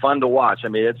going to be fun to watch. I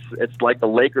mean, it's like the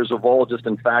Lakers of old, just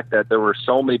in fact that there were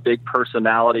so many big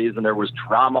personalities and there was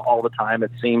drama all the time,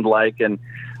 it seemed like. And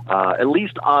at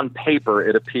least on paper,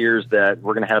 it appears that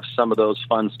we're going to have some of those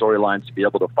fun storylines to be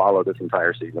able to follow this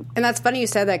entire season. And that's funny you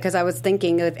said that because I was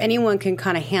thinking if anyone can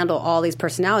kind of handle all these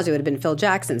personalities, it would have been Phil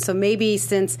Jackson. So maybe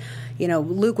since,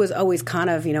 Luke was always kind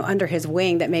of, under his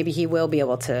wing, that maybe he will be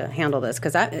able to handle this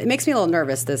because it makes me a little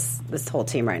nervous, this whole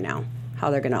team right now, how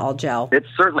they're going to all gel. It's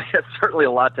certainly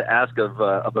a lot to ask of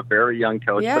a very young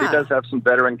coach, but he does have some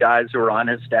veteran guys who are on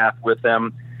his staff with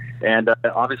him. And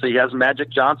obviously he has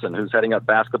Magic Johnson, who's heading up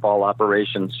basketball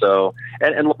operations. So,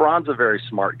 and LeBron's a very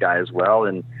smart guy as well.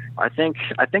 And I think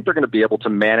they're going to be able to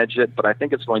manage it, but I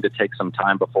think it's going to take some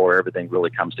time before everything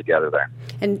really comes together there.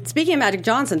 And speaking of Magic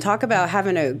Johnson, talk about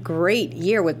having a great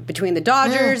year between the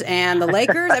Dodgers and the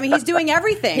Lakers. I mean, he's doing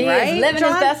everything, right? He's living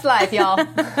his best life, y'all.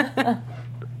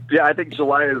 Yeah, I think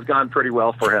July has gone pretty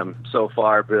well for him so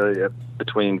far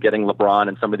between getting LeBron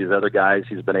and some of these other guys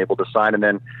he's been able to sign. And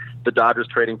then the Dodgers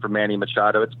trading for Manny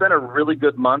Machado. It's been a really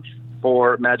good month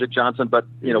for Magic Johnson, but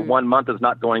 1 month is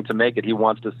not going to make it. He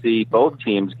wants to see both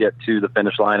teams get to the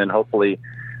finish line, and hopefully,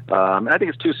 I think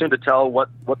it's too soon to tell what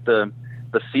the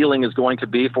ceiling is going to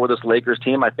be for this Lakers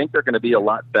team. I think they're going to be a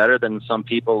lot better than some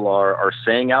people are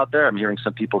saying out there. I'm hearing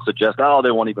some people suggest,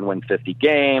 they won't even win 50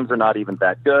 games. They're not even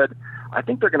that good. I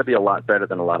think they're going to be a lot better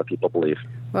than a lot of people believe.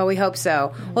 Well, we hope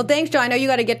so. Well, thanks, John. I know you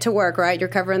got to get to work, right? You're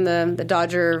covering the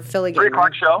Dodger-Philly game. 3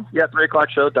 o'clock show. Yeah, 3 o'clock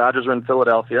show. Dodgers are in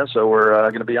Philadelphia, so we're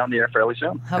going to be on the air fairly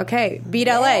soon. Okay. Beat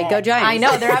LA. Go Giants. I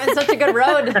know. They're having such a good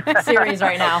road series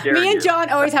right now. Me and John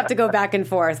always have to go back and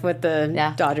forth with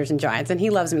the Dodgers and Giants, and he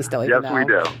loves me still. Yes, we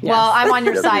do. Yes. Well, I'm on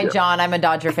your side, John. I'm a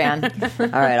Dodger fan. All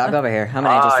right, I'll go over here. I'm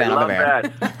an Angels fan. I'll go over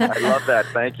here. I love that.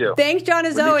 Thank you. Thanks, John,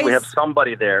 as always. We have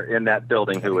somebody there in that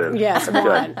building who is. Yes,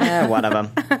 one. One of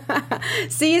them.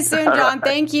 See you soon, John.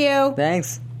 Thank you.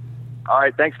 Thanks. All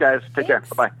right. Thanks, guys. Take care.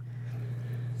 Bye-bye.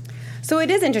 So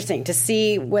it is interesting to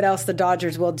see what else the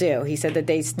Dodgers will do. He said that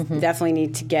they definitely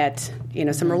need to get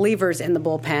some relievers in the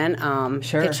bullpen,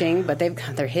 pitching, but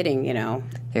they're hitting.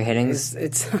 Their hitting's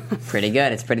it's pretty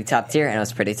good. It's pretty top tier, and it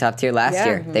was pretty top tier last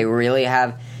year. They really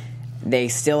have. They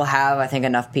still have, I think,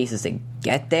 enough pieces to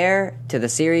get there to the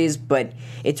series, but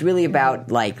it's really about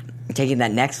taking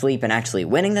that next leap and actually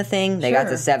winning the thing. They got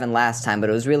to 7 last time, but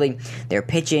it was really their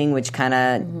pitching, which kind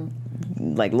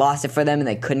of lost it for them, and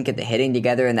they couldn't get the hitting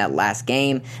together in that last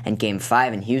game. And Game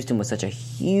 5 in Houston was such a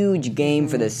huge game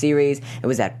for the series. It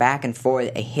was that back and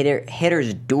forth, a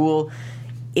hitter's duel.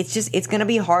 It's going to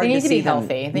be hard to see them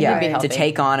to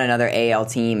take on another AL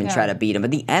team and try to beat them.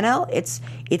 But the NL,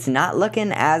 it's not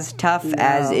looking as tough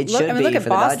as it should be. Look at for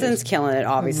Boston's the Dodgers. Killing it,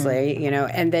 obviously,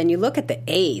 and then you look at the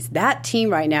A's. That team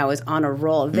right now is on a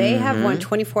roll. They have won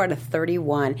 24 out of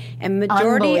 31, and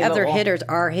majority of their hitters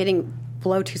are hitting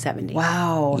below 270.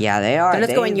 Wow. Yeah, they are. They're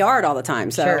just going yard all the time.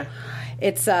 So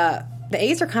it's the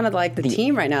A's are kind of like the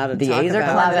team right now. The A's are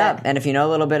clouded up. And if you know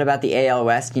a little bit about the AL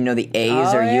West, the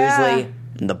A's are usually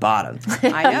the bottom.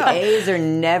 I know. The A's are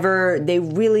never,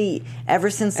 ever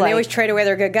since they always trade away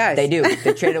their good guys. They do.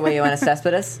 They traded away Yoenis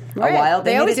Cespedes a while.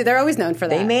 They always do. They're always known for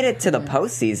that. They made it to the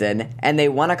postseason, and they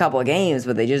won a couple of games,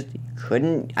 but they just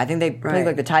couldn't. I think they played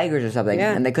like the Tigers or something,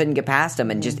 and they couldn't get past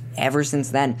them. And just ever since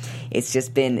then, it's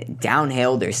just been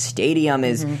downhill. Their stadium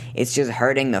is, it's just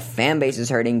hurting. The fan base is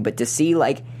hurting. But to see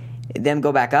them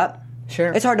go back up,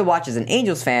 it's hard to watch as an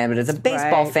Angels fan, but as a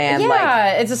baseball fan,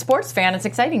 it's a sports fan. It's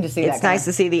exciting to see. It's nice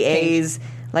to see the A's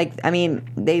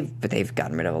they've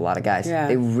gotten rid of a lot of guys. Yeah.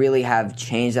 They really have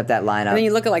changed up that lineup. And then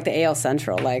you look at the AL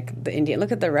Central, the Indian.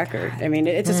 Look at the record. I mean,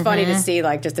 it's just funny to see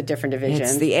just the different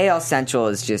divisions. The AL Central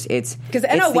is just because the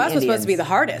NL West was supposed to be the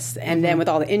hardest, and then with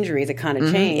all the injuries, it kind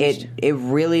of changed. It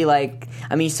really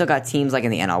you still got teams like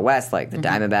in the NL West, like the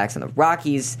Diamondbacks and the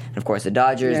Rockies, and of course the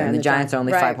Dodgers and the Giants are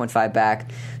only 5.5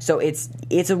 back. So it's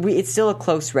still a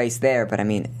close race there. But I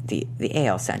mean, the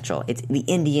AL Central, it's the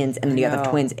Indians and the other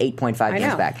Twins 8.5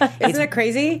 games back. Isn't it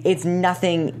crazy? It's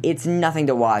nothing. It's nothing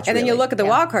to watch. And then you look at the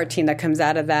wild card team that comes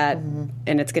out of that,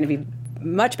 and it's going to be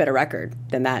much better record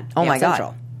than that. Oh my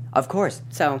Central. God! Of course.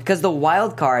 So because the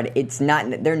wild card,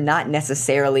 they're not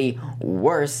necessarily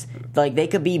worse. Like they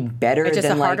could be better. It's just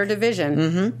than a harder division.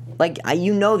 Mm-hmm.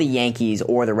 The Yankees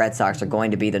or the Red Sox are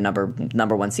going to be the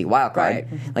number one seed wild card.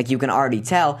 Right. Like you can already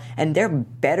tell, and they're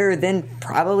better than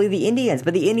probably the Indians.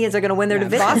 But the Indians are going to win their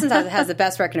division. Boston has the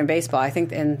best record in baseball, I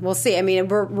think, and we'll see. I mean,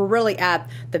 we're really at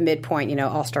the midpoint,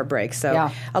 All-Star break,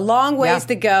 so a long ways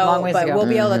to go. But we'll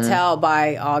be able to tell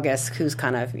by August who's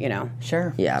kind of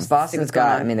Sure. Yeah, Boston's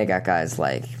got. I mean, they got guys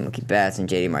like Mookie Betts and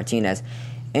JD Martinez.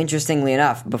 Interestingly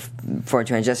enough, before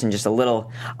transition, just a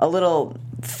little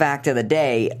fact of the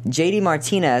day: JD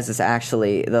Martinez is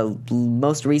actually the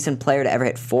most recent player to ever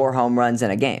hit 4 home runs in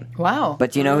a game. Wow!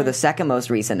 But do you know who the second most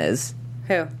recent is?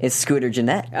 Who? It's Scooter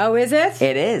Gennett. Oh, is it?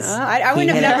 It is. I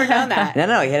wouldn't have never known that.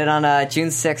 No, he hit it on June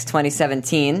 6,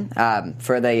 2017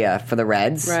 for the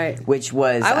Reds. Right. Which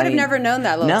was... I would have never known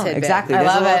that little tidbit. No, exactly. I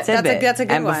love it. Tidbit. That's a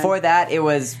good and one. before that, it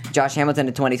was Josh Hamilton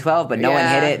in 2012, but no one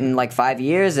hit it in 5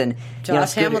 years. And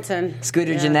Hamilton.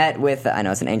 Scooter Gennett with... I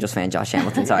know it's an Angels fan, Josh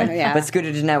Hamilton, sorry. Yeah. But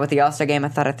Scooter Gennett with the All-Star game, I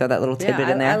thought I'd throw that little tidbit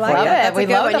in there. I like for it. you. That's We a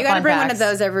good love one. the You got to fun bring facts. one of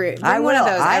those every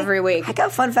I week. I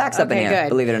got fun facts up in here, good.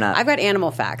 believe it or not. I've got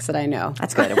animal facts that I know.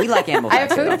 That's good. We like animal I have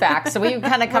facts. food facts, so we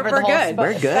kind of covered the whole good.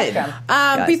 We're good.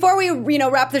 spectrum. Before we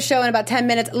wrap the show in about 10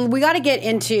 minutes, we got to get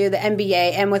into the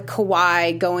NBA, and with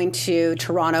Kawhi going to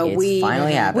Toronto, It's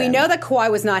finally happened. we know that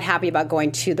Kawhi was not happy about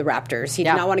going to the Raptors. He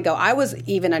did not want to go. I was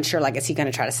even unsure, is he going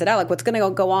to try to sit out? What's going to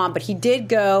go on? But he did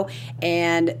go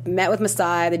and met with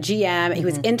Masai, the GM. He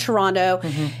was in Toronto.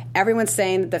 Everyone's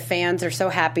saying that the fans are so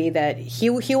happy that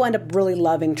he'll end up really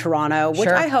loving Toronto, which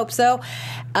I hope so.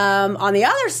 On the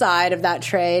other side of that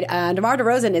trade, DeMar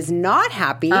DeRozan is not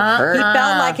happy. He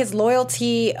felt like his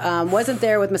loyalty wasn't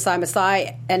there with Masai.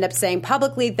 Masai ended up saying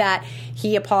publicly that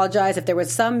he apologized if there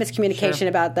was some miscommunication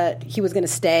about that he was going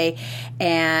to stay.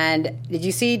 And did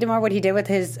you see, DeMar, what he did with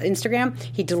his Instagram?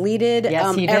 He deleted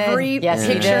every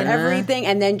picture, everything,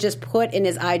 and then just put in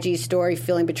his IG story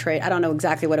feeling betrayed. I don't know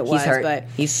exactly what it was, but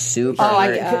he's super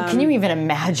hurt. Can you even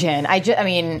imagine? I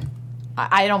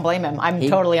don't blame him. I'm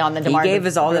totally on the DeMar. He gave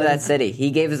his all to that city.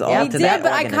 He gave his all to that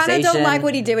but organization. I kind of don't like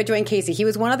what he did with Dwayne Casey. He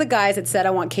was one of the guys that said,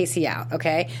 I want Casey out,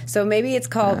 okay? So maybe it's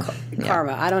called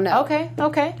karma. I don't know.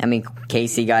 Okay. I mean,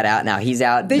 Casey got out. Now he's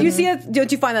out. Did you see it?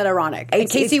 Don't you find that ironic? And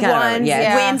Casey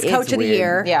wins Coach of the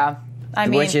Year. Yeah.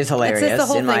 Which is hilarious, the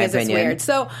whole in my thing opinion. It's weird.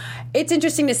 So it's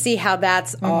interesting to see how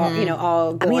that's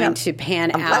all going to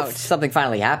pan I'm out. glad something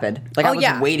finally happened. I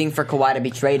was waiting for Kawhi to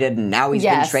be traded, and now he's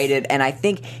been traded. And I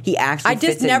think he actually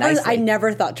fits in nicely. I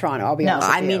never thought Toronto. I'll be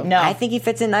honest with you. I think he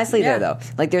fits in nicely there, though.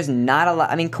 There's not a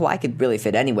lot. I mean, Kawhi could really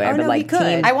fit anywhere, but he could.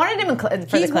 teams. I wanted him for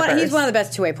the Clippers. He's one of the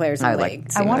best two-way players in the league.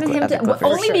 I wanted him to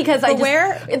only because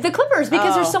the Clippers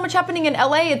because there's so much happening in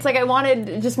LA. It's I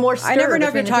wanted just more. Stir I never know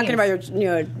if you're between talking about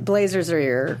your Blazers or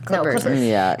your Clippers.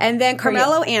 Yeah. And then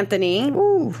Carmelo Anthony.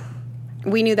 Ooh.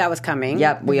 We knew that was coming.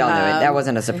 Yep, we all knew it. That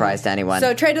wasn't a surprise to anyone.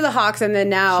 So trade to the Hawks, and then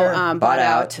now bought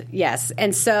out. Yes,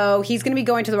 and so he's going to be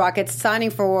going to the Rockets, signing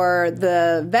for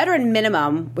the veteran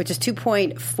minimum, which is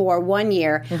 $2.4 1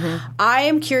 year. I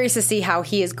am curious to see how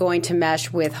he is going to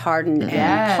mesh with Harden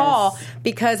and Paul,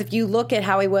 because if you look at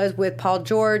how he was with Paul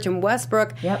George and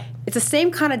Westbrook, it's the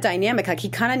same kind of dynamic. He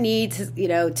kind of needs,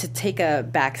 to take a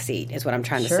back seat, is what I'm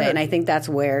trying to say. And I think that's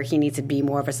where he needs to be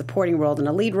more of a supporting role than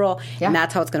a lead role, and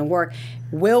that's how it's going to work.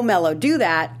 Will Melo do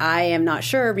that? I am not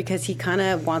sure, because he kind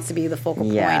of wants to be the focal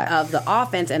point of the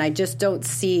offense, and I just don't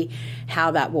see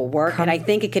how that will work. And I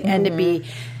think it could end up be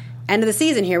end of the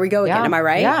season. Here we go again. Am I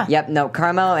right? Yeah. Yep. No,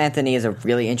 Carmelo Anthony is a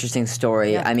really interesting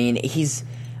story. I mean,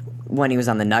 when he was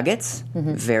on the Nuggets,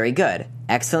 very good,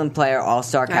 excellent player,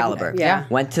 all-star caliber.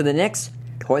 Went to the Knicks.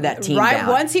 Tore that team down.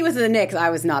 Once he was in the Knicks, I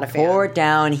was not a fan. Tore it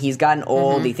down. He's gotten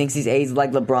old. He thinks he's aged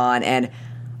like LeBron, and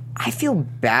I feel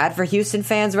bad for Houston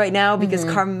fans right now because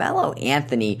Carmelo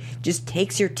Anthony just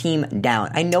takes your team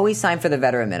down. I know he signed for the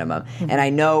veteran minimum, and I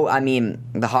know,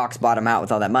 the Hawks bought him out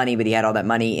with all that money, but he had all that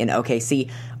money in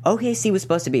OKC. OKC was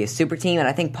supposed to be a super team, and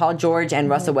I think Paul George and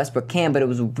Russell Westbrook can, but it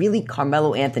was really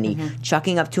Carmelo Anthony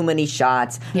chucking up too many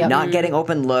shots, not getting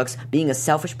open looks, being a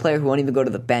selfish player who won't even go to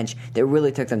the bench. That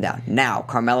really took them down. Now,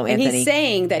 Carmelo Anthony he's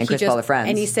saying that and Chris Paul are friends.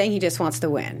 And he's saying he just wants to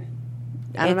win.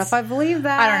 I don't know if I believe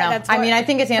that. I don't know. I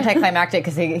think it's anticlimactic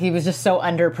because he was just so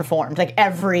underperformed. Like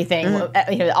everything,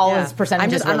 all his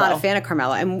percentages. I'm not a fan of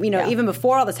Carmelo, and even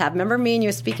before all this happened, remember me and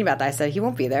you speaking about that? I said he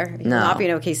won't be there. He will not be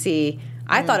in OKC.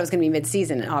 I thought it was going to be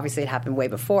mid-season, and obviously it happened way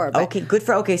before. But okay, good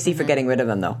for OKC for getting rid of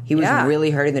him, though. He was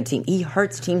really hurting the team. He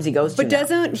hurts teams he goes to. But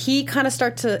doesn't he kind of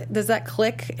start to? Does that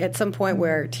click at some point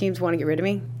where teams want to get rid of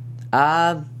me?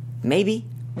 Maybe.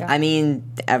 Yeah.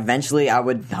 Eventually, I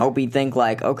would hope he'd think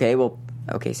like, okay, well.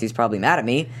 OKC's probably mad at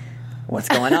me. What's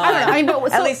going on?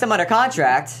 At least I'm under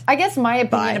contract. I guess my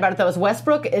opinion about it, though, is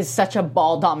Westbrook is such a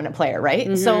ball-dominant player,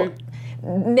 right? So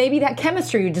maybe that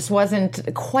chemistry just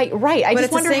wasn't quite right. But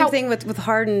it's the same thing with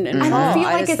Harden and Paul. I feel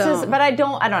like it's just, but I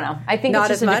don't know. I think it's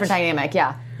just a different dynamic,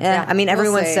 Yeah,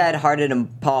 everyone said Harden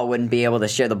and Paul wouldn't be able to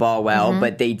share the ball well,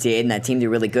 but they did, and that team did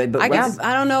really good. But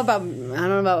I don't know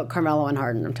about Carmelo and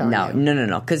Harden. I'm telling you,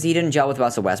 no, because he didn't gel with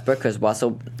Russell Westbrook. Because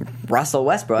Russell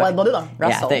Westbrook,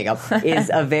 there you go, is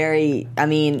a very.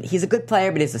 He's a good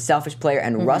player, but he's a selfish player,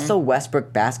 and Russell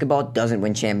Westbrook basketball doesn't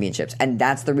win championships, and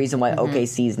that's the reason why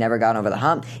OKC's never gotten over the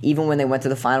hump. Even when they went to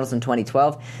the finals in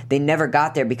 2012, they never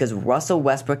got there because Russell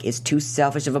Westbrook is too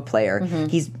selfish of a player.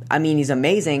 He's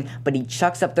amazing, but he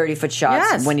chucks up 30-foot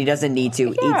shots when he doesn't need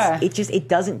to. It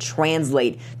doesn't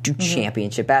translate to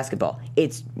championship basketball.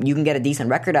 You can get a decent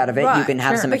record out of it. You can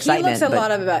have some excitement. But he looks a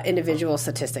lot about individual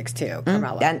statistics too,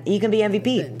 Carmelo. And he can be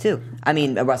MVP too.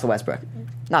 Russell Westbrook.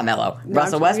 Not Melo.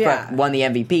 Russell Westbrook won the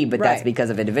MVP, but that's because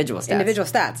of individual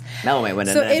stats. Melo ain't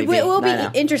winning an MVP. So it will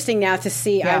be interesting now to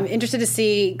see. Yeah. I'm interested to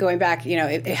see, going back,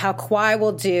 how Kawhi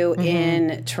will do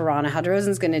in Toronto, how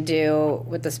DeRozan's going to do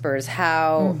with the Spurs,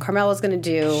 how Carmelo's going to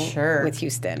do with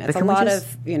Houston. It's a lot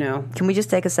of. Can we just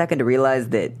take a second to realize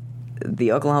that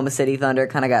the Oklahoma City Thunder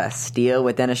kind of got a steal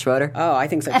with Dennis Schroeder? Oh, I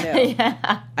think so too.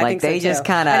 I think they just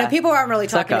kind of. I know people aren't really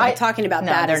talking about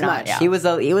that as much. He was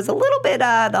a little bit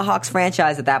the Hawks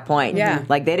franchise at that point. Yeah,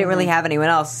 they didn't really have anyone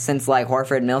else since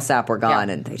Horford and Millsap were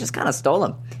gone, and they just kind of stole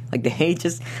him.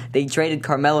 They traded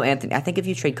Carmelo Anthony. I think if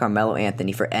you trade Carmelo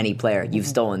Anthony for any player, you've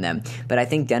stolen them. But I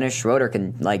think Dennis Schroeder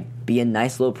can be a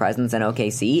nice little presence in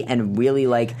OKC and really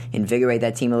invigorate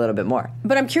that team a little bit more.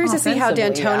 But I'm curious to see how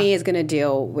D'Antoni is going to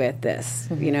deal with this.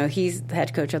 He's the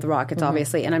head coach of the Rockets,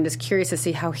 obviously, and I'm just curious to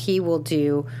see how he will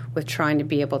do with trying to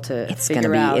be able to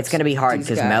figure out. It's going to be hard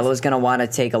because Melo's going to want to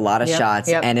take a lot of shots,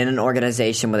 and in an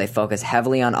organization where they focus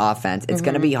heavily on offense, it's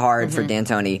going to be hard for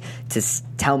D'Antoni to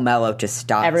tell Melo to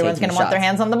stop. Everyone's going to want their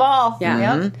hands on the ball.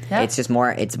 Yeah. It's just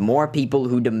more. It's more people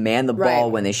who demand the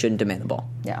ball when they shouldn't demand the ball.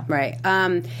 Yeah. Right.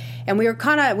 And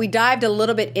we dived a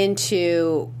little bit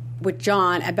into with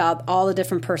John about all the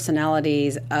different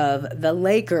personalities of the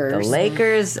Lakers. The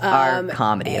Lakers are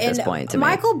comedy at this point to me.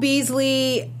 Michael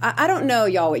Beasley, I don't know,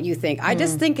 y'all, what you think. I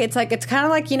just think it's kind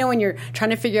of like, when you're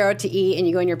trying to figure out what to eat and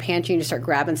you go in your pantry and you start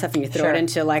grabbing stuff and you throw it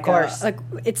into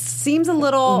it seems a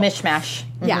little mishmash.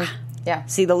 Yeah. Yeah.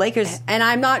 See, the Lakers, and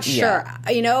I'm not sure.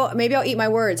 Maybe I'll eat my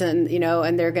words, and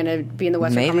and they're going to be in the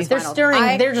Western Conference They're Finals.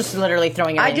 stirring. They're just literally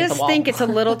throwing it. I just think it's a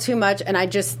little too much, and I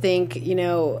just think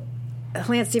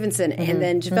Lance Stevenson, and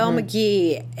then JaVale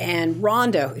McGee and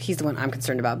Rondo. He's the one I'm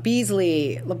concerned about.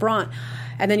 Beasley, LeBron,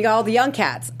 and then you got all the young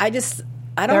cats.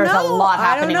 I don't know. There's a lot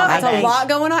happening. There's a lot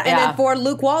going on. And then for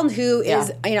Luke Walton, who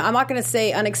is, I'm not going to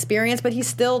say unexperienced, but he's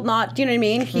still not, do you know what I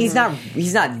mean? He's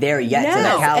not there yet to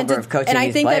the caliber of coaching these players. And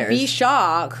I think that B.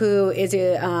 Shaw, who is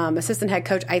an assistant head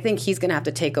coach, I think he's going to have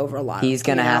to take over a lot. He's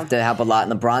going to have to help a lot,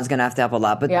 and LeBron's going to have to help a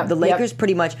lot. But the Lakers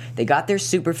pretty much, they got their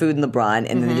superfood in LeBron,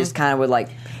 and then they just kind of were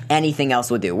anything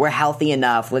else will do. We're healthy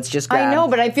enough. Let's just grab. I know,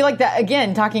 but I feel like that,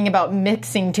 again, talking about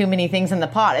mixing too many things in the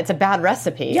pot, it's a bad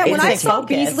recipe. Yeah, when I saw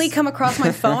Beasley come across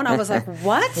my phone, I was like,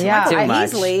 what? Yeah,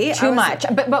 too much.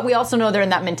 But we also know they're in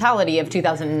that mentality of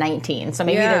 2019, so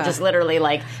maybe they're just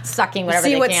literally sucking whatever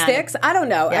they can. See what sticks? I don't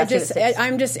know.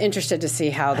 I'm just interested to see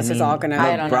how this is all going to.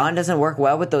 LeBron doesn't work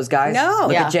well with those guys. No.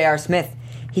 Look at J.R. Smith.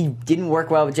 he didn't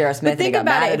work well with J.R. Smith. But think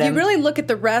about it. If you really look at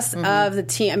the rest of the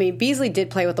team, I mean, Beasley did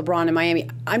play with LeBron in Miami.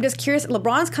 I'm just curious.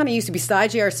 LeBron's kind of used to,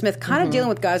 besides J.R. Smith, kind of dealing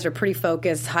with guys that are pretty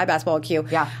focused, high basketball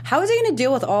IQ. Yeah. How is he going to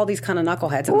deal with all these kind of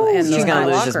knuckleheads? He's going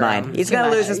to lose his mind. He's going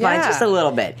to lose his mind just a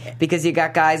little bit because you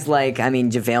got guys like,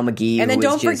 JaVale McGee. And then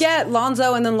don't forget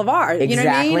Lonzo and then LeVar. Exactly. You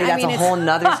know what I mean? That's a whole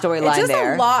nother storyline there. It's just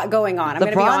a lot going on.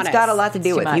 LeBron's got a lot to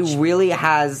do with. He really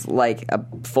has like a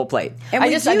full plate. And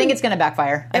I think it's going to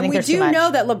backfire. And we do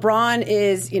know that LeBron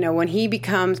is, when he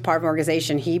becomes part of an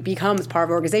organization, he becomes part of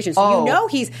an organization. So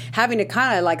he's having to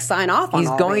kind of like sign off on all these.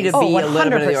 He's going to be a little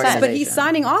bit of the organization. But he's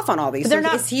signing off on all these. So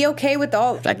is he okay with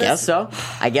all I guess so.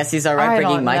 I guess he's all right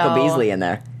bringing Michael Beasley in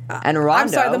there. And Rondo. I'm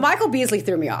sorry, the Michael Beasley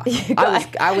threw me off.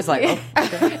 I was like, leaving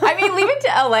to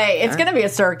LA, it's going to be a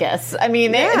circus.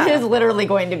 It is literally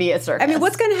going to be a circus.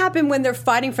 What's going to happen when they're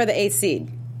fighting for the 8th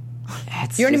seed?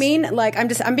 You know what I mean? Like,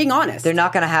 I'm being honest. They're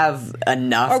not going to have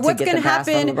enough. Or what's going to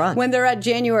happen when they're at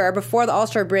January or before the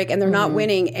All-Star break and they're not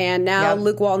winning, and now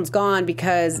Luke Walton's gone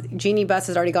because Jeannie Buss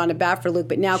has already gone to bat for Luke.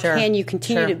 But now, can you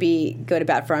continue to go to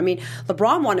bat for him?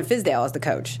 LeBron wanted Fizdale as the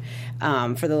coach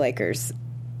for the Lakers.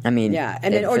 And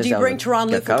then, or do you bring Tyronn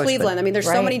Lue from Cleveland? There's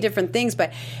so many different things,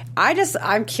 but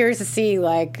I'm curious to see,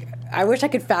 like, I wish I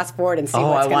could fast forward and see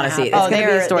what's going to happen. It's going to be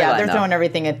a storyline. They're throwing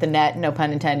everything at the net, no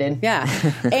pun intended. Yeah.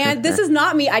 And this is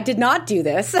not me. I did not do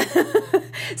this.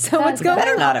 So what's going on?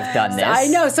 Better not have done this. I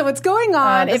know. So what's going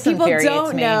on, if people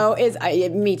don't know, is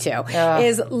me too,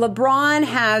 is LeBron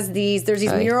has there's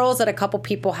these murals that a couple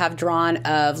people have drawn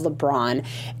of LeBron,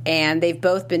 and they've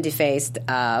both been defaced.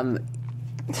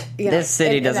 This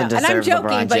city doesn't deserve LeBron James. And I'm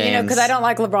joking, but because I don't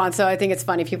like LeBron, so I think it's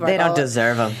funny. People they don't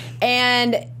deserve him.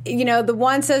 And the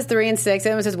one says 3 and 6, the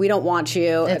other one says we don't want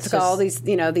you. It's got all these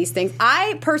these things.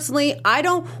 I personally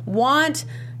don't want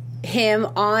him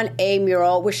on a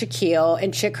mural with Shaquille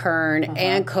and Chick Hearn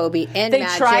and Kobe and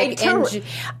Magic.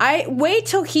 I wait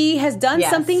till he has done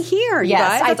something here. You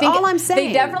guys. That's all I'm saying.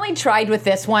 They definitely tried with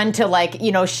this one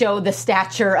to show the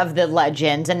stature of the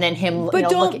legends and then him. I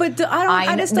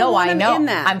just don't want him in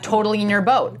that. I'm totally in your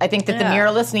boat. I think that the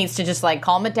muralist needs to just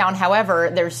calm it down. However,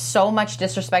 there's so much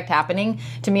disrespect happening.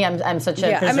 To me, I'm such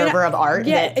a preserver of art.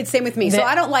 Yeah, it's same with me. So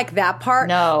I don't like that part.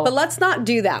 No, but let's not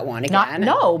do that one again.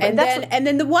 And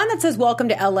then the one that says "Welcome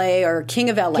to LA" or "King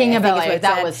of LA." King of LA.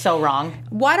 That was so wrong.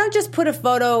 Why don't just put a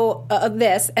photo of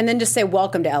this and then just say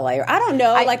 "Welcome to LA"? Or I don't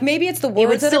know. Maybe it's the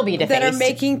words that are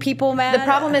making people mad. The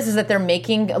problem is that they're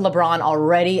making LeBron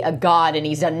already a god, and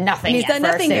he's done nothing. He's done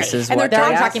nothing. This is and what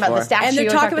they're talking about the statue. And they're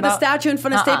talking about the statue in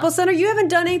front of Staples Center. You haven't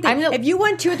done anything. If you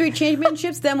won 2 or 3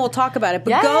 championships, then we'll talk about it.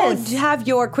 But go have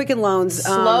your Quicken Loans.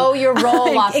 Slow your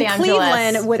roll, Los in Angeles.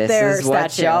 Cleveland with their statue. This is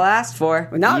what y'all asked for.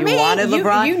 Not you me. wanted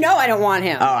LeBron. You know I don't want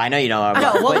him. Oh, I know you don't want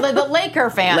LeBron. No, well, the Laker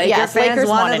fans. Lakers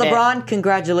wanted LeBron. It.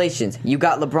 Congratulations. You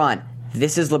got LeBron.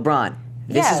 This is LeBron.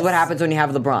 This is what happens when you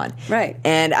have LeBron. Right.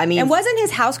 And and wasn't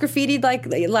his house graffitied like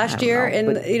last year?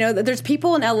 And there's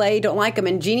people in LA don't like him.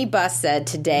 And Jeannie Buss said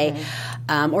today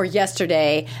or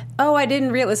yesterday, I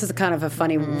didn't realize, this is kind of a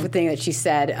funny thing that she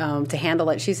said to handle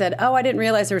it. She said, I didn't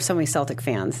realize there were so many Celtic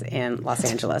fans in Los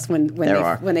Angeles when they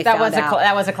found out.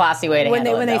 That was a classy way to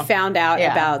handle it. When they found out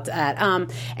about that.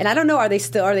 And I don't know, are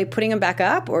they putting him back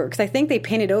up? Or because I think they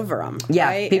painted over him. Yeah,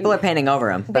 right? people are painting over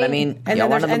him. But y'all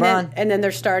wanted LeBron. And then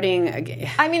they're starting again.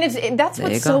 That's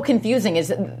what's so confusing is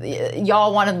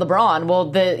y'all wanted LeBron.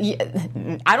 Well,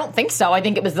 I don't think so. I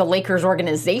think it was the Lakers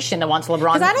organization that wants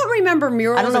LeBron. Because I don't remember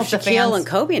murals of Shaquille and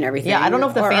Kobe and everything. Yeah, I don't know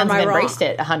if the fans have embraced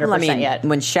it 100% yet.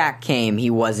 When Shaq came, he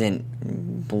wasn't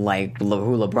like who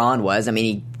LeBron was.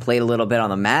 He played a little bit on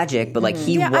the Magic, but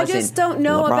he wasn't. I just don't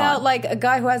know LeBron. about a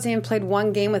guy who hasn't even played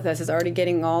one game with us is already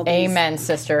getting all these. Amen,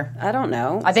 sister. I don't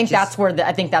know. I think that's where the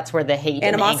hate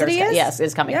animosity and anger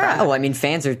is coming from. Oh,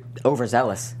 fans are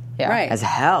overzealous. Yeah. Right. As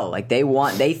hell.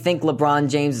 They think LeBron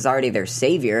James is already their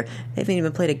savior. They haven't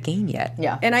even played a game yet.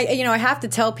 Yeah. And I have to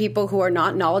tell people who are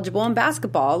not knowledgeable in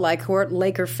basketball, who are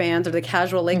Laker fans or the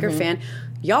casual Laker fan,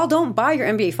 y'all don't buy your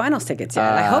NBA Finals tickets yet.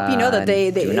 I hope you know that they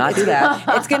do not do that.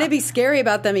 It's going to be scary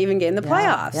about them even getting the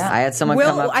playoffs. Yeah. I had someone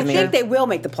come up to me. I think they will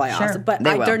make the playoffs, but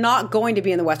they're not going to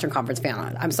be in the Western Conference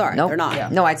final. I'm sorry, they're not. Yeah.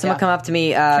 No, I had someone come up to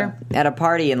me at a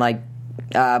party and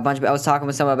I was talking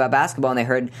with someone about basketball and they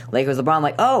heard Lakers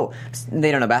LeBron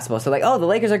they don't know basketball, so the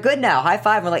Lakers are good now, high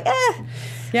five.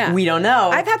 We're Yeah. We don't know.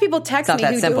 I've had people text me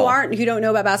who don't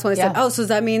know about basketball. They said, "Oh, so does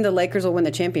that mean the Lakers will win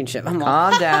the championship?" I'm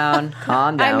like, calm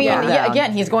down. I mean,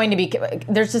 again, he's going to be.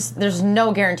 There's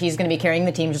no guarantee he's going to be carrying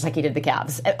the team just like he did the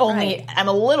Cavs. Only I'm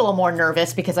a little more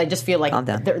nervous because I just feel like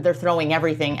they're throwing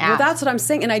everything at. Well, that's what I'm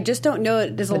saying, and I just don't know.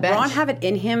 Does LeBron have it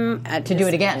in him to do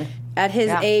it again at his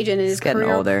age and in his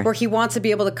career, older. where he wants to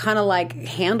be able to kind of like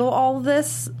handle all of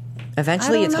this?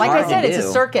 Eventually, it's like hard I said, to it's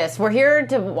a circus. We're here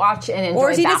to watch and enjoy. Or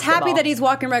is he basketball. just happy that he's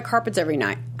walking red carpets every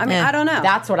night? I mean, I don't know.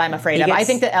 That's what I'm afraid of. I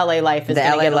think the LA life is the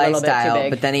going to LA get a little lifestyle, bit too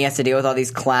big. but then he has to deal with all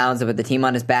these clowns with the team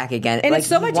on his back again. And like, it's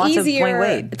so much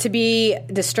easier to be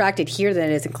distracted here than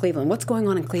it is in Cleveland. What's going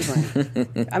on in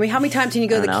Cleveland? I mean, how many times can you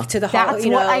go to the Hall? That's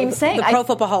what I'm saying. The Pro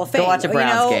Football Hall of Fame. Go watch a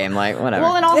Browns game, like whatever.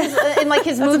 Well, and all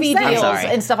his movie deals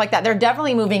and stuff like that. They're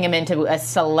definitely moving him into a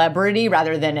celebrity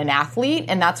rather than an athlete,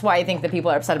 and that's why I think that people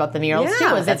are upset about the murals too.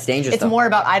 Is that's dangerous. It's more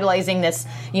about idolizing this,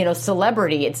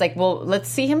 celebrity. It's like, well, let's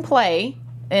see him play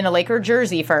in a Laker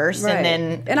jersey first, and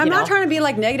then. And I'm not trying to be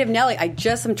like negative Nelly. I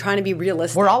just am trying to be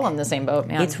realistic. We're all on the same boat,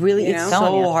 man. It's really it's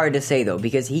so hard to say though,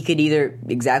 because he could either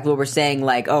exactly what we're saying,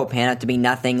 like, oh, pan out to be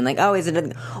nothing, and like, oh, is it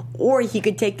nothing? Or he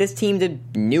could take this team to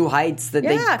new heights that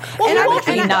they. Well, he won't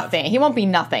be nothing. He won't be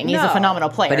nothing. He's a phenomenal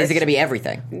player. But is it going to be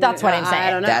everything? That's what I'm saying.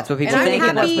 I don't know. That's what people think,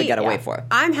 and that's what we got to wait for.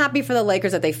 I'm happy for the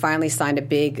Lakers that they finally signed a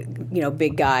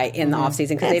big guy in the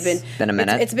offseason because they've been a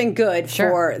minute. It's been good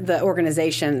for the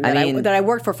organization that I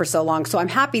worked for so long. So I'm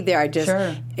happy there. I just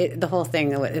the whole thing.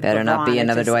 Better not be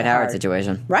another Dwight Howard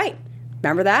situation, right?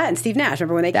 Remember that? And Steve Nash.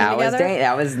 Remember when they came together?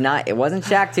 That was not. It wasn't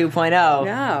Shaq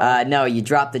 2.0. No, you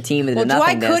dropped the team into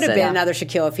nothingness. Dwight could have been another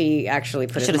Shaquille if he actually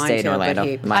put his mind to it. Should have stayed in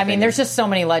Orlando. I mean, there's just so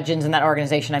many legends in that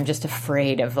organization. I'm just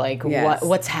afraid of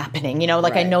what's happening.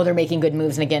 I know they're making good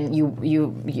moves, and again,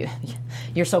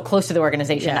 you're so close to the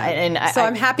organization. So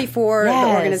I'm happy for the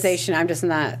organization. I'm just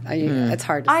not. It's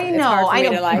hard. To I know. I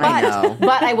know.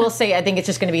 But I will say, I think it's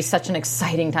just going to be such an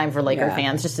exciting time for Laker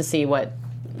fans just to see what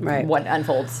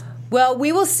unfolds. Well,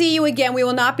 we will see you again. We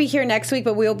will not be here next week,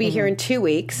 but we'll be here in 2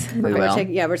 weeks.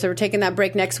 We're taking that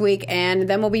break next week, and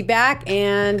then we'll be back,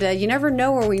 and you never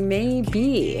know where we may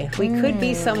be. We could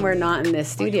be somewhere not in this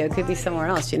studio. It could be somewhere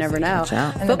else. You never know.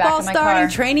 Football starting,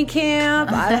 training camp.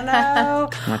 I don't know.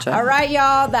 All right,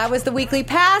 y'all. That was the Weekly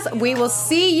Pass. We will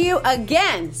see you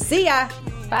again. See ya.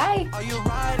 Bye. Are you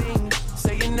riding?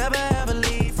 Say you never ever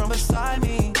leave from beside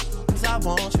me.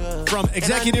 From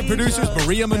executive producers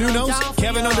Maria Menounos,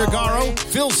 Kevin Undergaro,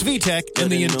 Phil Svitek,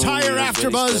 and the entire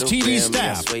AfterBuzz TV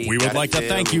staff, we would like to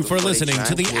thank you for listening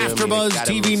to the AfterBuzz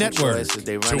TV network.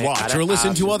 To watch or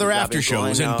listen to other after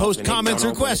shows and post comments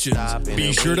or questions,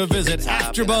 be sure to visit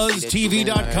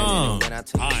AfterBuzzTV.com.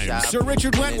 I'm Sir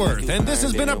Richard Wentworth, and this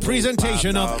has been a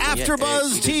presentation of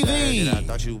AfterBuzz TV.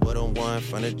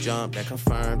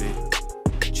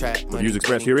 The views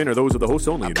expressed herein are those of the hosts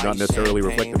only and do not necessarily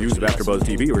reflect the views of AfterBuzz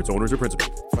TV or its owners or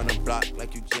principals.